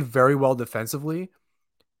played very well defensively,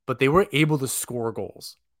 but they were able to score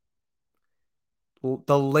goals.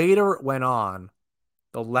 The later it went on,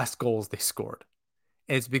 the less goals they scored.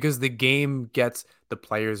 And it's because the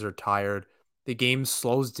players are tired. The game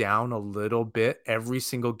slows down a little bit. Every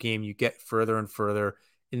single game you get further and further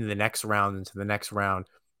into the next round, into the next round.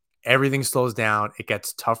 Everything slows down. It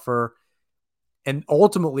gets tougher. And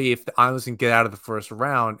ultimately, if the Islanders can get out of the first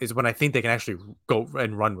round, is when I think they can actually go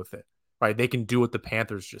and run with it, right? They can do what the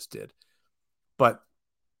Panthers just did. But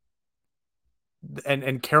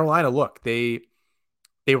and Carolina, look, they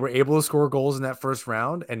were able to score goals in that first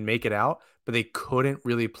round and make it out, but they couldn't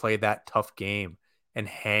really play that tough game and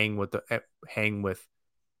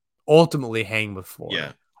ultimately hang with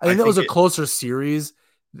Yeah, Florida. I I think that was think a it. closer series,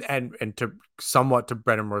 and to somewhat to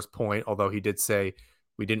Brendan Moore's point, although he did say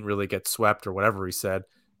we didn't really get swept or whatever he said,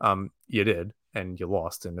 you did and you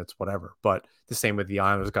lost and it's whatever. But the same with the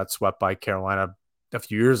Islanders got swept by Carolina a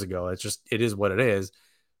few years ago. It is what it is.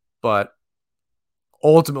 But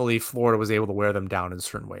ultimately, Florida was able to wear them down in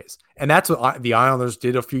certain ways, and that's what the Islanders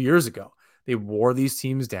did a few years ago. They wore these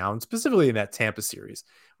teams down, specifically in that Tampa series,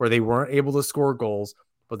 where they weren't able to score goals,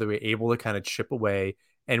 but they were able to kind of chip away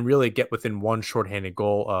and really get within one shorthanded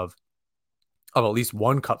goal of at least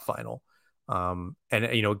one cup final. And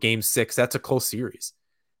game 6, that's a close series.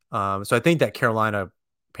 So I think that Carolina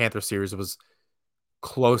Panther series was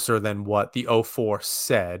closer than what the 04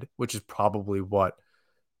 said, which is probably what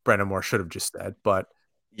Brendan Moore should have just said. But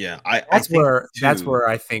Yeah, I think that's too. where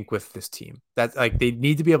I think with this team, that like they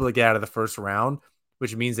need to be able to get out of the first round,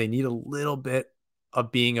 which means they need a little bit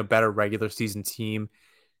of being a better regular season team,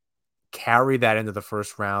 carry that into the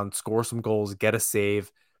first round, score some goals, get a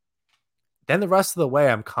save. Then the rest of the way,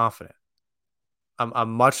 I'm confident.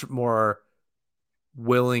 I'm much more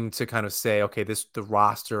willing to kind of say, okay, the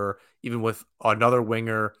roster, even with another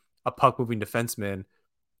winger, a puck moving defenseman,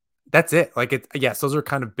 that's it. Like yes, those are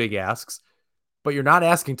kind of big asks, but you're not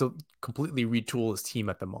asking to completely retool his team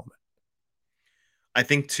at the moment. I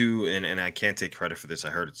think too, and I can't take credit for this. I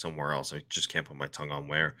heard it somewhere else. I just can't put my tongue on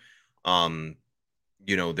where. Um,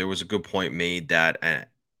 you know, there was a good point made that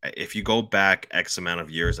if you go back X amount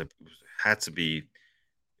of years, it had to be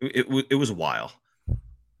it was a while.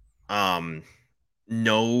 Um,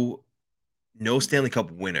 no, no Stanley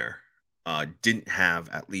Cup winner didn't have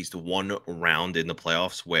at least one round in the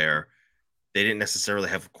playoffs where they didn't necessarily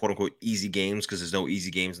have quote unquote easy games because there's no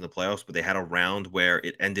easy games in the playoffs, but they had a round where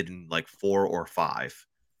it ended in like 4 or 5.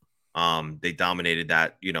 They dominated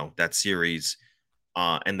that, that series,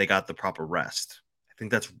 and they got the proper rest. I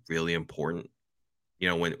think that's really important,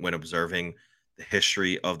 when observing the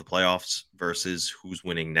history of the playoffs versus who's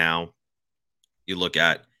winning now. You look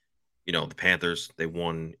at, the Panthers, they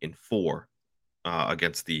won in 4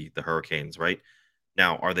 against the Hurricanes, right?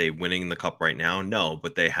 Now, are they winning the cup right now? No,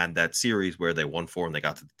 but they had that series where they won 4 and they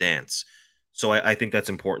got to the dance. So I think that's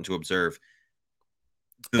important to observe.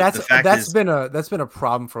 The That's fact that's is, been a that's been a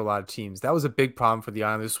problem for a lot of teams. That was a big problem for the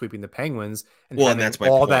Islanders sweeping the Penguins and well, and having that's my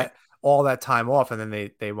point. all that time off, and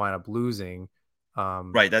then they wind up losing.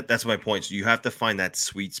 Right, that's my point. So you have to find that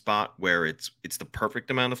sweet spot where it's the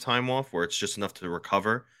perfect amount of time off, where it's just enough to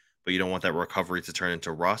recover, but you don't want that recovery to turn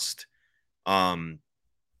into rust. Um,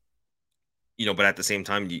 but at the same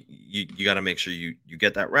time, you got to make sure you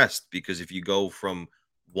get that rest, because if you go from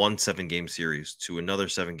one 7 game series to another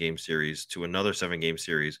 7 game series to another 7 game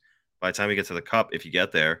series, by the time you get to the cup, if you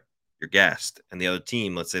get there, you're gassed. And the other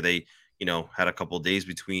team, let's say they, had a couple of days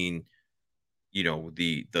between,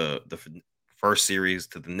 the first series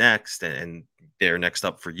to the next, and they're next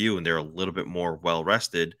up for you, and they're a little bit more well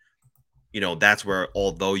rested. That's where,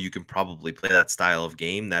 although you can probably play that style of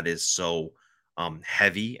game that is so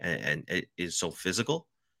heavy, and it is so physical,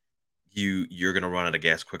 you're gonna run out of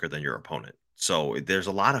gas quicker than your opponent. So there's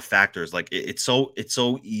a lot of factors. Like it's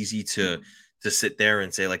so easy to sit there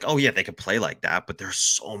and say like, oh yeah, they could play like that, but there's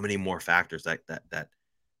so many more factors that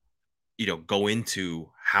go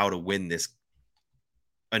into how to win this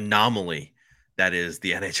anomaly that is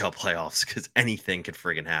the NHL playoffs, because anything could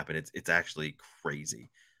friggin' happen. It's actually crazy.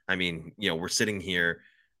 I mean, we're sitting here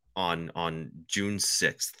on June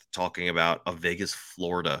 6th talking about a Vegas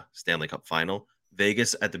Florida Stanley Cup final.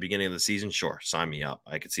 Vegas at the beginning of the season, sure, sign me up.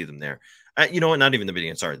 I could see them there. You know what? Not even the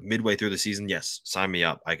beginning. Sorry, midway through the season, yes, sign me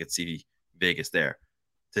up. I could see Vegas there.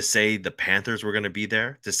 To say the Panthers were going to be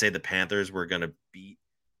there, to say the Panthers were going to beat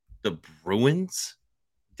the Bruins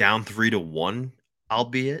down 3-1,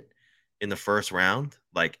 albeit in the first round.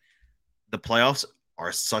 Like, the playoffs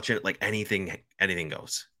are such a, like, anything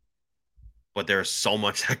goes. But there's so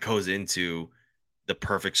much that goes into the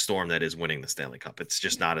perfect storm that is winning the Stanley Cup. It's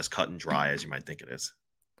just not as cut and dry as you might think it is.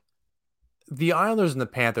 The Islanders and the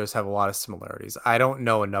Panthers have a lot of similarities. I don't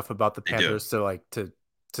know enough about the They do. Panthers to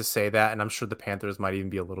to say that, and I'm sure the Panthers might even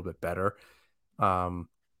be a little bit better. Um,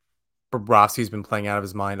 Bobrovsky's been playing out of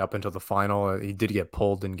his mind up until the final. He did get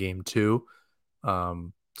pulled in game 2.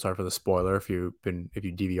 Sorry for the spoiler if you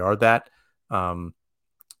DVR'd that. Um,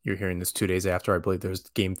 you're hearing this 2 days after. I believe there's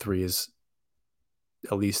game 3 is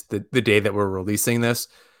at least the day that we're releasing this.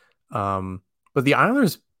 But the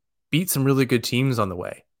Islanders beat some really good teams on the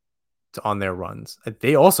way on their runs.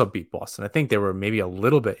 They also beat Boston. I think they were maybe a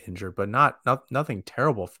little bit injured, but nothing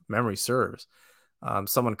terrible if memory serves.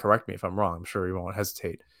 Someone correct me if I'm wrong. I'm sure you won't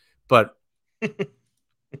hesitate. But I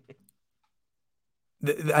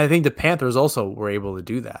think the Panthers also were able to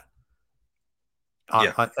do that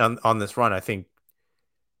Yeah. on this run. I think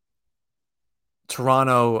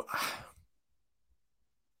Toronto,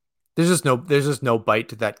 there's just no bite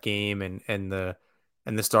to that game, and the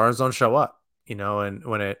stars don't show up, and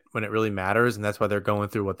when it really matters, and that's why they're going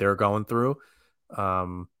through what they're going through.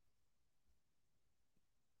 Um,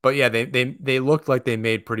 but yeah, they looked like they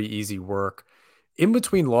made pretty easy work. In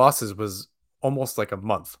between losses was almost like a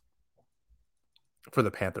month for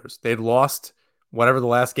the Panthers. They'd lost whatever the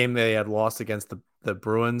last game they had lost against the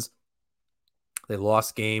Bruins. They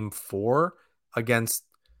lost game 4 against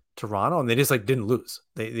Toronto, and they just like didn't lose.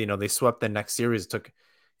 They swept the next series. It took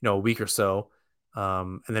a week or so,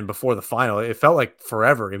 and then before the final, it felt like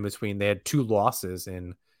forever in between. They had 2 losses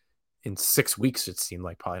in 6 weeks. It seemed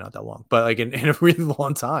like probably not that long, but like in a really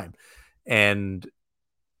long time. And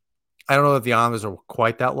I don't know that the Islanders are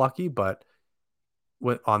quite that lucky, but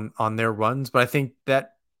on their runs. But I think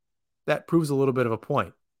that proves a little bit of a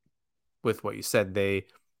point with what you said. They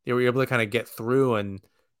were able to kind of get through, and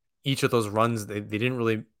each of those runs they didn't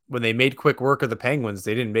really, when they made quick work of the Penguins,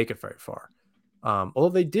 they didn't make it very far. Although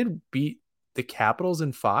they did beat the Capitals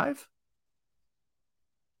in 5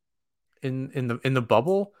 in the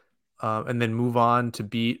bubble, and then move on to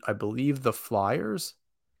beat, I believe, the Flyers.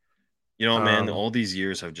 Man, Um, all these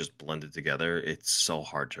years have just blended together. It's so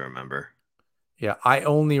hard to remember. yeah, I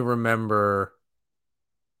only remember.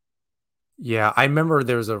 Yeah, I remember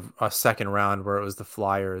there was a second round where it was the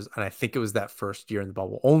Flyers, and I think it was that first year in the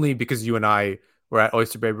bubble, only because you and I were at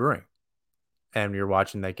Oyster Bay Brewing and we were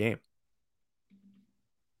watching that game.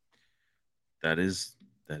 That is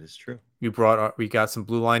true. We got some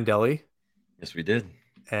Blue Line Deli, Yes, we did.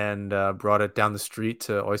 and brought it down the street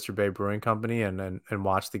to Oyster Bay Brewing Company and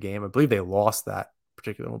watched the game. I believe they lost that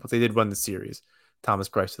particular one, but they did win the series. Thomas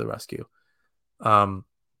Greiss to the rescue. Um,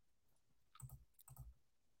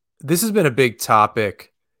 this has been a big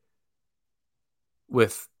topic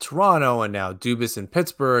with Toronto and now Dubas in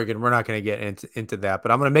Pittsburgh, and we're not going to get into that,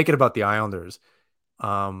 but I'm going to make it about the Islanders.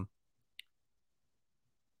 A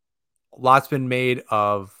lot's been made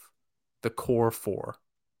of the core four.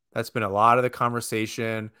 That's been a lot of the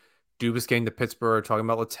conversation. Dubas getting to Pittsburgh, talking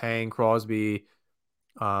about Letang, Crosby,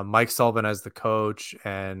 Mike Sullivan as the coach,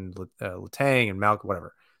 and Letang and Malcolm,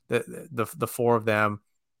 whatever. The four of them,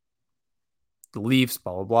 the Leafs,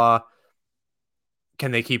 blah blah blah.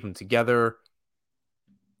 Can they keep them together?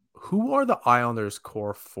 Who are the Islanders'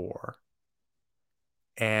 core four?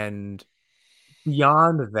 And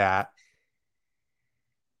beyond that,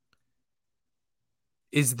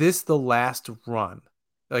 is this the last run?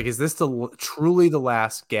 Like, is this truly the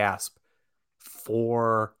last gasp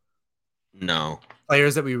for No.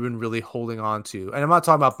 players that we've been really holding on to? And I'm not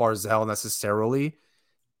talking about Barzal necessarily,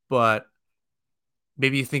 but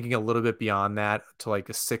maybe thinking a little bit beyond that to like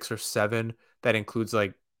a 6 or 7 that includes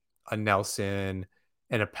like a Nelson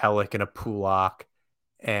and a Pelech and a Pulak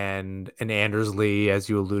and an Anders Lee, as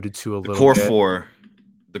you alluded to a The little core bit. four,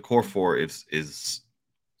 the core four is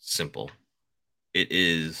simple. It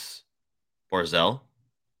is Barzell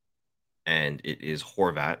and it is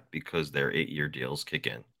Horvat because their 8-year deals kick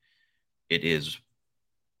in. It is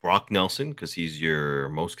Brock Nelson because he's your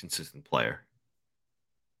most consistent player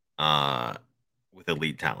uh, with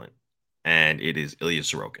elite talent. And it is Ilya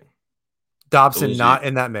Sorokin. Dobson Those are, not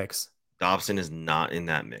in that mix. Dobson is not in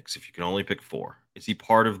that mix. If you can only pick four, is he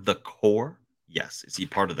part of the core? Yes. Is he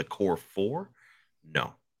part of the core four?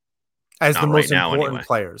 No. As the Not right most now, important anyway.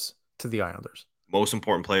 players to the Islanders. Most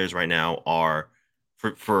important players right now are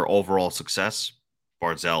for overall success: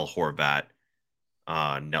 Barzell, Horvat,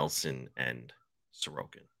 Nelson, and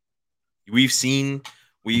Sorokin. We've seen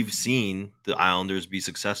the Islanders be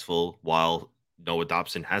successful while Noah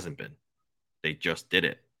Dobson hasn't been. They just did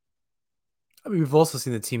it. I mean, we've also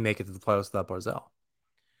seen the team make it to the playoffs without Barzell.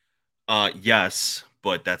 Yes,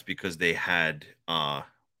 but that's because they had Bo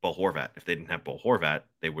Horvat. If they didn't have Bo Horvat,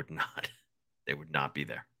 they would not. They would not be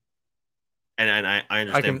there. And I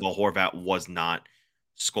understand Bo Horvat was not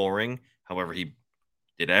scoring. However, he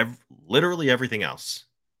did literally everything else.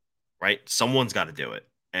 Right? Someone's got to do it.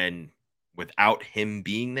 And without him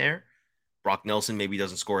being there, Brock Nelson maybe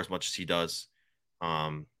doesn't score as much as he does.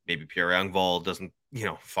 Maybe Pierre Engvall doesn't,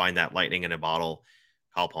 find that lightning in a bottle.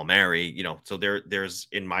 Kyle Palmieri, so there's,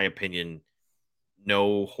 in my opinion,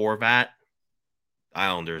 no Horvat.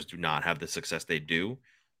 Islanders do not have the success they do.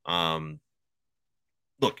 Look,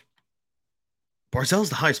 Barzell's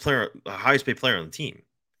the highest paid player on the team.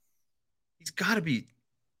 He's got to be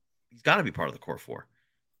part of the core four.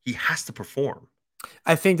 He has to perform.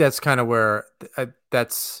 I think that's kind of where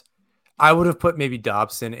I would have put maybe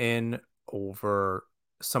Dobson in over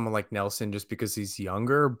someone like Nelson just because he's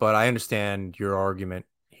younger, but I understand your argument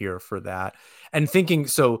here for that. And thinking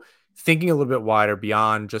a little bit wider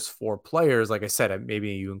beyond just 4 players, like I said,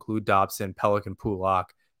 maybe you include Dobson, Pelican, Pulak,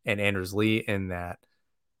 and Anders Lee in that.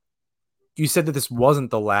 You said that this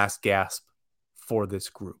wasn't the last gasp for this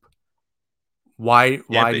group. Why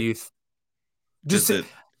do you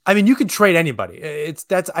I mean, you could trade anybody.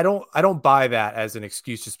 I don't buy that as an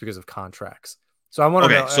excuse just because of contracts. So I want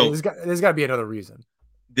to know. So there's got to be another reason.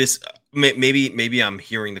 This maybe I'm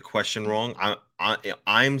hearing the question wrong.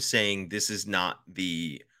 I'm saying this is not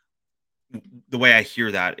the way I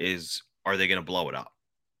hear that is. Are they going to blow it up?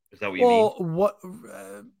 Is that what you mean? What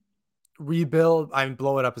rebuild? I mean,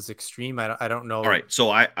 blow it up is extreme. I don't know. All right. So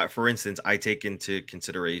I for instance, I take into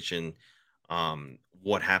consideration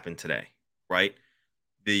what happened today. Right.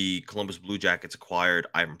 The Columbus Blue Jackets acquired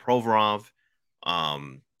Ivan Provorov.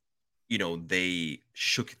 They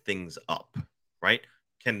shook things up, right?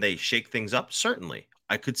 Can they shake things up? Certainly.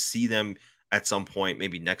 I could see them at some point,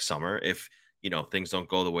 maybe next summer, if things don't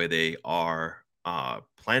go the way they are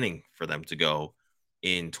planning for them to go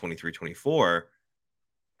in 23-24.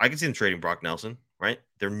 I could see them trading Brock Nelson, right?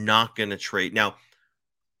 They're not going to trade now.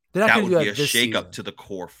 That would be a shakeup to the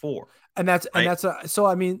core four. And so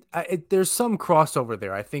I mean, there's some crossover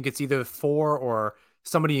there. I think it's either 4 or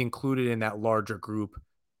somebody included in that larger group,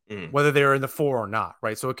 whether they're in the 4 or not,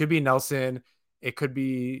 right? So it could be Nelson, it could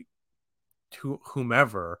be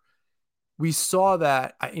whomever. We saw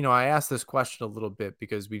that, I asked this question a little bit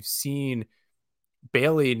because we've seen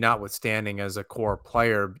Bailey, notwithstanding as a core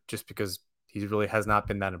player, just because he really has not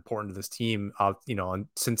been that important to this team,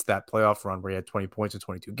 since that playoff run where he had 20 points in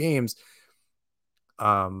 22 games.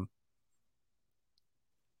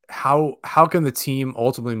 how can the team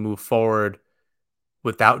ultimately move forward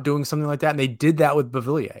without doing something like that? And they did that with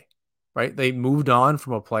Bavilier, right? They moved on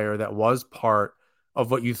from a player that was part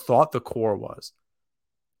of what you thought the core was,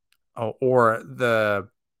 or the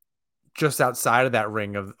just outside of that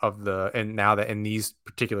ring of the, and now that in these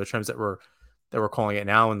particular terms that we're calling it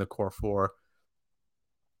now in the core four.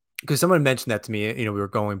 Because someone mentioned that to me, we were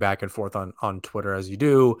going back and forth on Twitter as you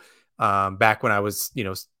do. Back when I was,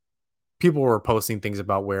 people were posting things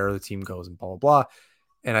about where the team goes and blah blah blah.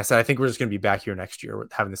 And I said, I think we're just going to be back here next year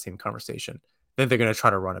with having the same conversation. Then they're going to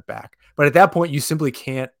try to run it back. But at that point, you simply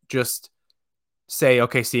can't just say,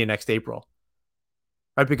 okay, see you next April.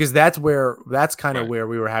 Right. Because that's kind of Right. where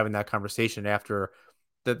we were having that conversation after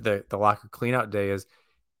the locker cleanout day is,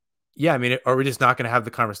 yeah, I mean, are we just not going to have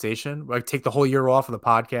the conversation? Like, take the whole year off of the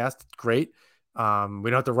podcast. Great. We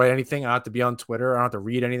don't have to write anything. I don't have to be on Twitter. I don't have to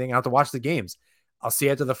read anything. I don't have to watch the games. I'll see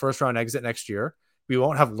you after the first round exit next year. We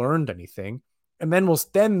won't have learned anything. And then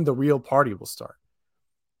the real party will start.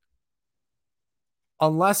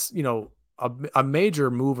 Unless, a major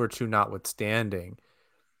move or two notwithstanding,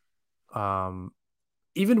 um,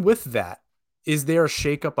 even with that, is there a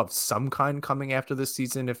shakeup of some kind coming after this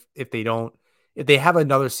season if they have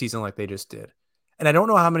another season like they just did? And I don't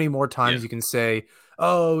know how many more Yeah. times you can say,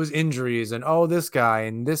 oh, it was injuries and oh, this guy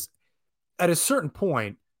and this. At a certain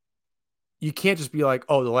point, you can't just be like,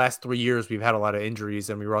 oh, the last 3 years we've had a lot of injuries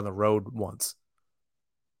and we were on the road once.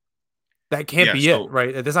 That can't Yeah. be it, So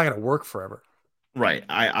right? That's not going to work forever. right.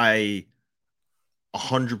 I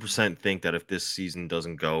 100% think that if this season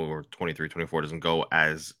doesn't go, or 23-24 doesn't go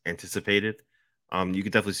as anticipated, you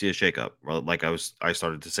could definitely see a shakeup. Well, like I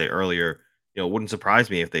started to say earlier, it wouldn't surprise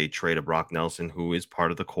me if they trade a Brock Nelson, who is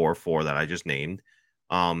part of the core four that I just named.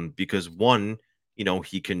 Because one,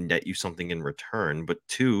 he can net you something in return, but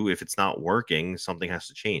two, if it's not working, something has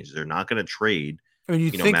to change. They're not going to trade, I mean,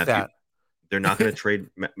 you think Matthew. that. They're not going to trade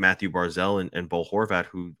Matthew Barzell and Bo Horvat,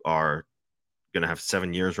 who are going to have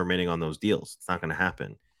 7 years remaining on those deals. It's not going to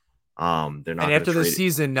happen. They're And not going to after the trade it.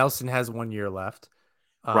 season, Nelson has 1 year left.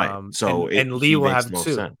 Right. So And Lee he will makes have the most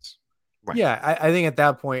two. sense. Right. Yeah, I think at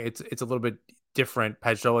that point it's a little bit different.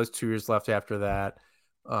 Pajot has 2 years left after that.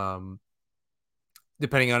 Um,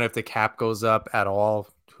 Depending on if the cap goes up at all,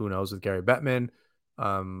 who knows with Gary Bettman.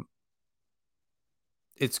 Um,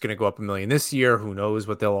 it's going to go up a million this year. Who knows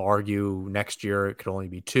what they'll argue next year? It could only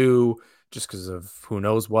be two, just because of who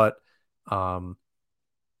knows what. Um,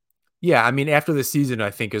 yeah, I mean, after the season, I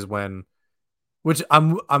think is when, which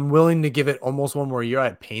I'm willing to give it almost one more year.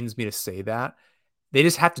 It pains me to say that they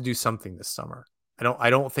just have to do something this summer. I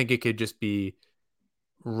don't think it could just be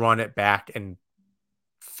run it back and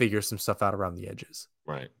figure some stuff out around the edges.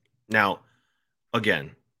 Right. Now,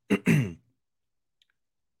 again,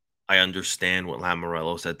 I understand what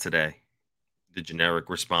Lamorello said today. The generic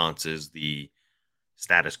response is the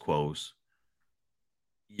status quos.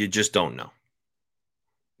 You just don't know.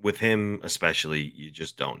 With him, especially, you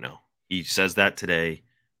just don't know. He says that today.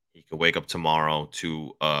 He could wake up tomorrow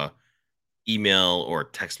to email or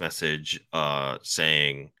text message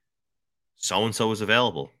saying so and so is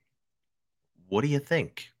available. What do you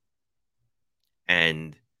think?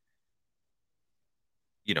 And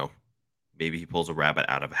you know, maybe he pulls a rabbit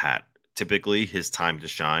out of a hat. Typically, his time to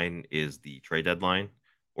shine is the trade deadline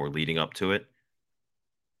or leading up to it.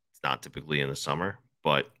 It's not typically in the summer,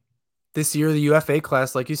 but This year, the UFA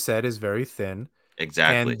class, like you said, is very thin, and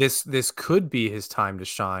exactly. this could be his time to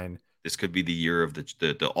shine. This could be the year of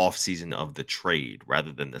the off season of the trade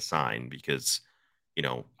rather than the sign because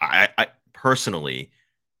I personally,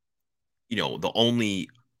 the only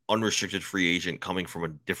unrestricted free agent coming from a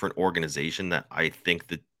different organization that I think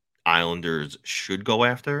the Islanders should go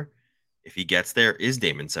after if he gets there is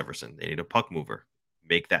Damon Severson. They need a puck mover.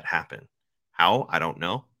 Make that happen. How? I don't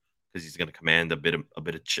know because he's going to command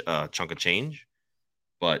a chunk of change,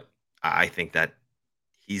 but I think that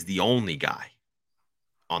he's the only guy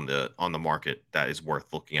on the market that is worth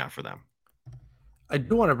looking out for them. I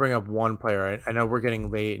do want to bring up one player. I know we're getting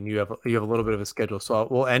late, and you have a little bit of a schedule, so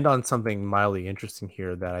we'll end on something mildly interesting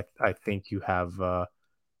here that I think you'll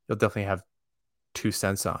definitely have 2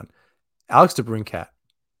 cents on. Alex DeBrincat.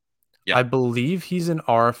 Yep. I believe he's an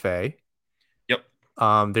RFA. Yep.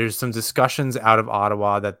 There's some discussions out of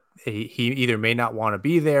Ottawa that he either may not want to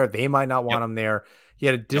be there, they might not Yep. want him there. He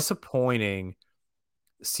had a Yep. disappointing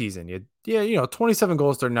season. Yeah, 27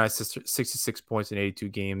 goals, 39, 66 points in 82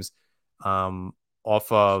 games, off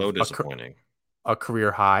So of disappointing. a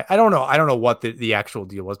career high. I don't know what the actual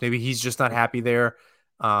deal was. Maybe he's just not happy there.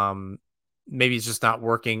 Um, Maybe it's just not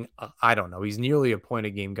working. I don't know. He's nearly a point a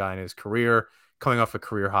game guy in his career, coming off a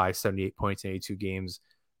career high 78 points in 82 games.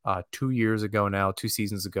 2 years ago now, 2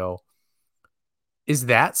 seasons ago. Is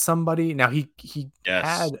that somebody now?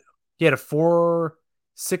 Yes. He had a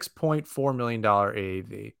 $6.4 million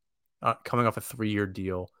AAV coming off a 3-year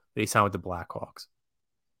deal that he signed with the Blackhawks.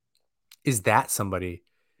 Is that somebody?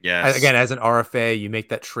 Yes. Again, as an RFA, you make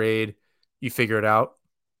that trade, you figure it out,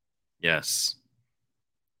 Yes.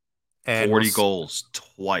 and 40 goals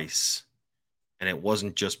twice. And it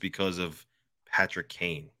wasn't just because of Patrick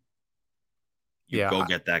Kane. You yeah, go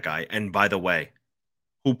get that guy. And by the way,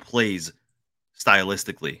 who plays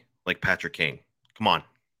stylistically like Patrick Kane? Come on,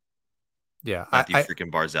 yeah, Matthew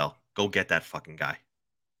freaking Barzell. Go get that fucking guy.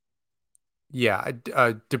 yeah.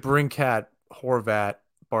 DeBrincat, Horvat,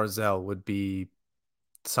 Barzell would be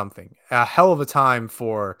something. A hell of a time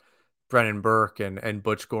for Brennan Burke and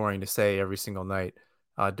Butch Goring to say every single night,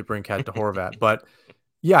 DeBrincat to Horvat. But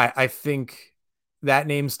yeah, I think that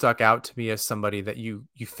name stuck out to me as somebody that you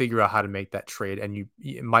figure out how to make that trade, and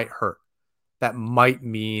it might hurt. That might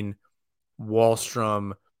mean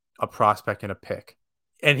Wallstrom, a prospect and a pick,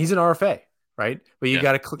 and he's an RFA, right? But Yeah.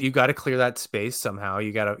 you got to clear that space somehow.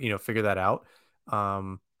 You got to figure that out.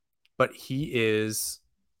 Um, but he is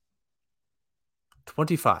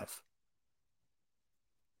 25.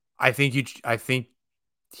 I think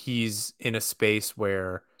he's in a space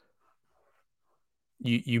where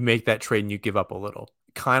you make that trade and you give up a little,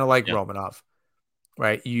 kind of like Yeah. Romanov,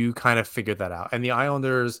 right? You kind of figured that out. And the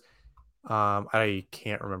Islanders, I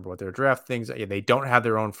can't remember what their draft things. Yeah, they don't have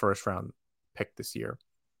their own first round pick this year.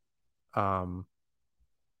 Um,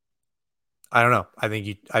 I don't know. I think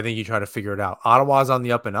you try to figure it out. Ottawa's on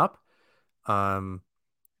the up and up. Um,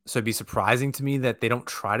 so it'd be surprising to me that they don't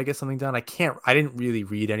try to get something done. I didn't really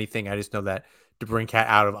read anything. I just know that DeBrincat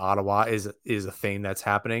out of Ottawa is a thing that's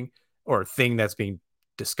happening, or a thing that's being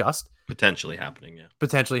discussed, Potentially happening. Yeah.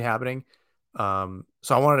 potentially happening. So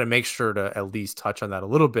I wanted to make sure to at least touch on that a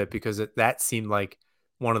little bit, because that seemed like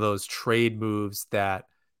one of those trade moves that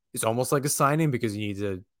is almost like a signing, because you need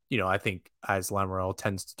to, I think as Lamorel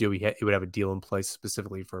tends to do, he would have a deal in place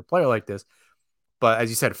specifically for a player like this. But as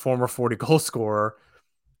you said, former 40 goal scorer,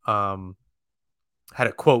 um, had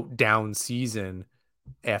a quote down season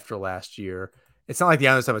after last year. It's not like the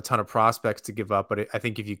Islanders have a ton of prospects to give up, but I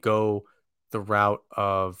think if you go the route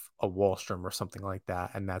of a Wallstrom or something like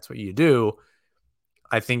that, and that's what you do,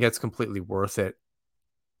 I think that's completely worth it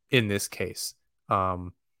in this case.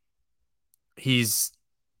 Um, he's,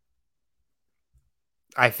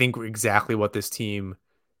 I think, exactly what this team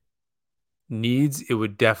needs. It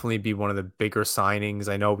would definitely be one of the bigger signings.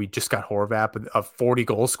 I know we just got Horvat, but a 40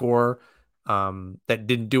 goal scorer that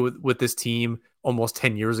didn't do it with this team almost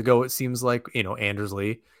 10 years ago, it seems like, Anders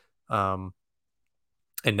Lee, um,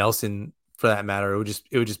 and Nelson for that matter. It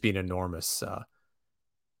would just be an enormous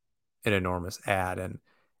ad. And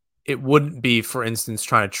it wouldn't be, for instance,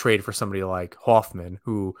 trying to trade for somebody like Hoffman,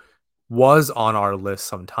 who was on our list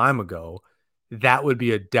some time ago. That would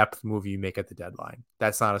be a depth move you make at the deadline.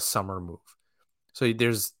 That's not a summer move. So you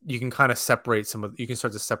can kind of you can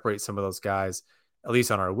start to separate some of those guys, at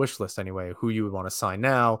least on our wish list anyway, who you would want to sign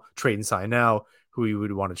now, trade and sign now, who you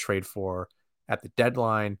would want to trade for at the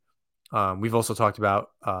deadline. We've also talked about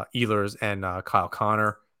Ehlers and Kyle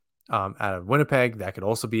Connor out of Winnipeg. That could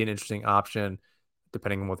also be an interesting option,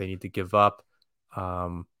 depending on what they need to give up.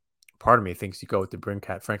 Um, Part of me thinks you go with the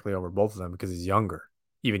Brincat, frankly, over both of them, because he's younger,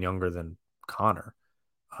 even younger than Connor,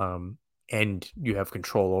 and you have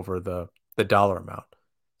control over the dollar amount.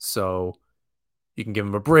 So you can give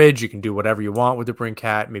him a bridge. You can do whatever you want with the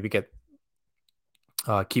Brincat. Maybe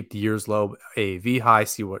keep the years low, AAV high.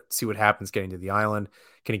 See what happens getting to the island.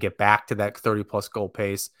 Can he get back to that 30+ goal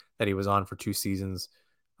pace that he was on for 2 seasons?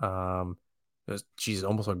 Geez,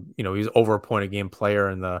 almost he was over a point a game player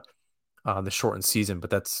in the shortened season, but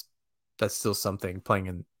that's still something,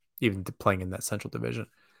 even playing in that Central Division.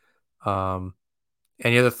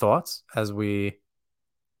 Any other thoughts as we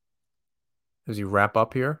wrap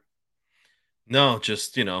up here? No,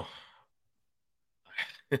 just it's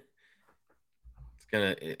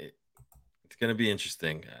it's gonna be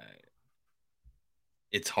interesting.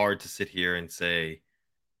 It's hard to sit here and say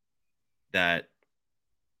that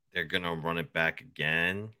they're gonna run it back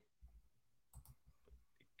again.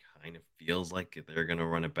 Kind of feels like they're gonna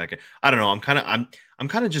run it back. I don't know. I'm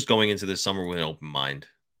kind of just going into this summer with an open mind.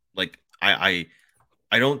 Like I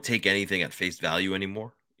don't take anything at face value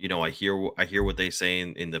anymore. I hear what they say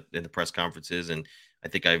in the press conferences, and I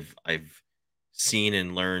think I've seen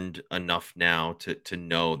and learned enough now to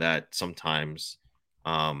know that sometimes,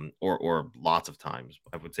 or lots of times,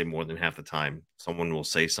 I would say more than half the time, someone will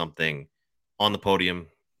say something on the podium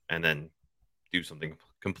and then do something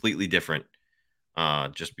completely different,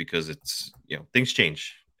 just because things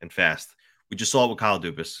change and fast. We just saw it with Kyle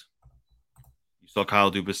Dubas. You saw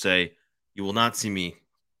Kyle Dubas say, "You will not see me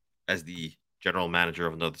as the general manager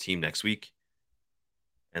of another team next week."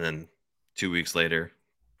 And then 2 weeks later,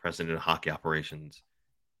 president of hockey operations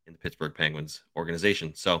in the Pittsburgh Penguins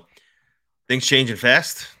organization. So things changing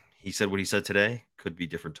fast. He said what he said today. Could be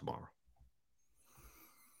different tomorrow.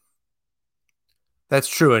 That's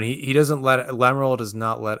true, and he doesn't let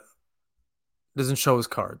Lamoriello doesn't show his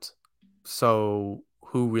cards. So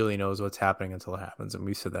who really knows what's happening until it happens? And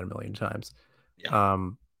we've said that a million times. Yeah.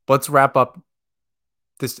 Let's wrap up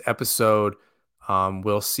this episode.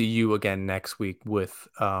 We'll see you again next week with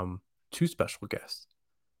two special guests,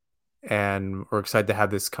 and we're excited to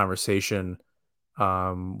have this conversation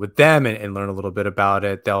with them and learn a little bit about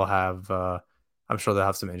it. They'll have, I'm sure they'll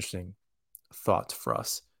have some interesting thoughts for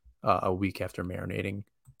us a week after marinating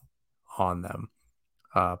on them.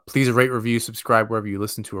 Please rate, review, subscribe wherever you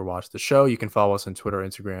listen to or watch the show. You can follow us on Twitter,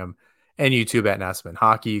 Instagram, and YouTube at Nassauman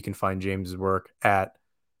Hockey. You can find James's work at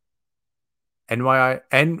New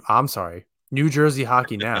Jersey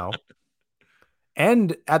Hockey Now,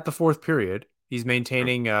 and at the Fourth Period. He's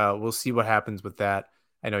maintaining. We'll see what happens with that.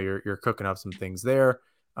 I know you're cooking up some things there,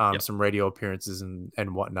 some radio appearances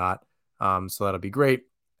and whatnot. So that'll be great.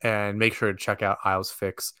 And make sure to check out Isles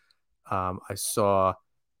Fix. I saw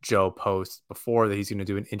Joe post before that he's going to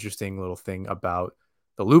do an interesting little thing about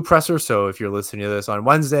the Lou Presser. So if you're listening to this on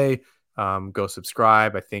Wednesday, go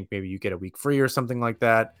subscribe. I think maybe you get a week free or something like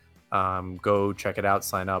that. Go check it out.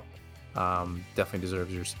 Sign up. Definitely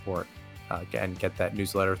deserves your support. And get that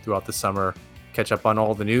newsletter throughout the summer. Catch up on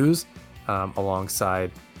all the news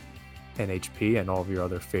alongside NHP and all of your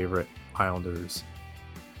other favorite Islanders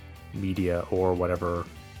media or whatever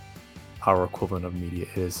our equivalent of media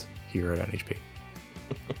is here at NHP.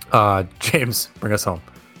 James, bring us home.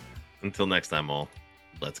 Until next time, all.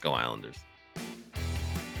 Let's go Islanders.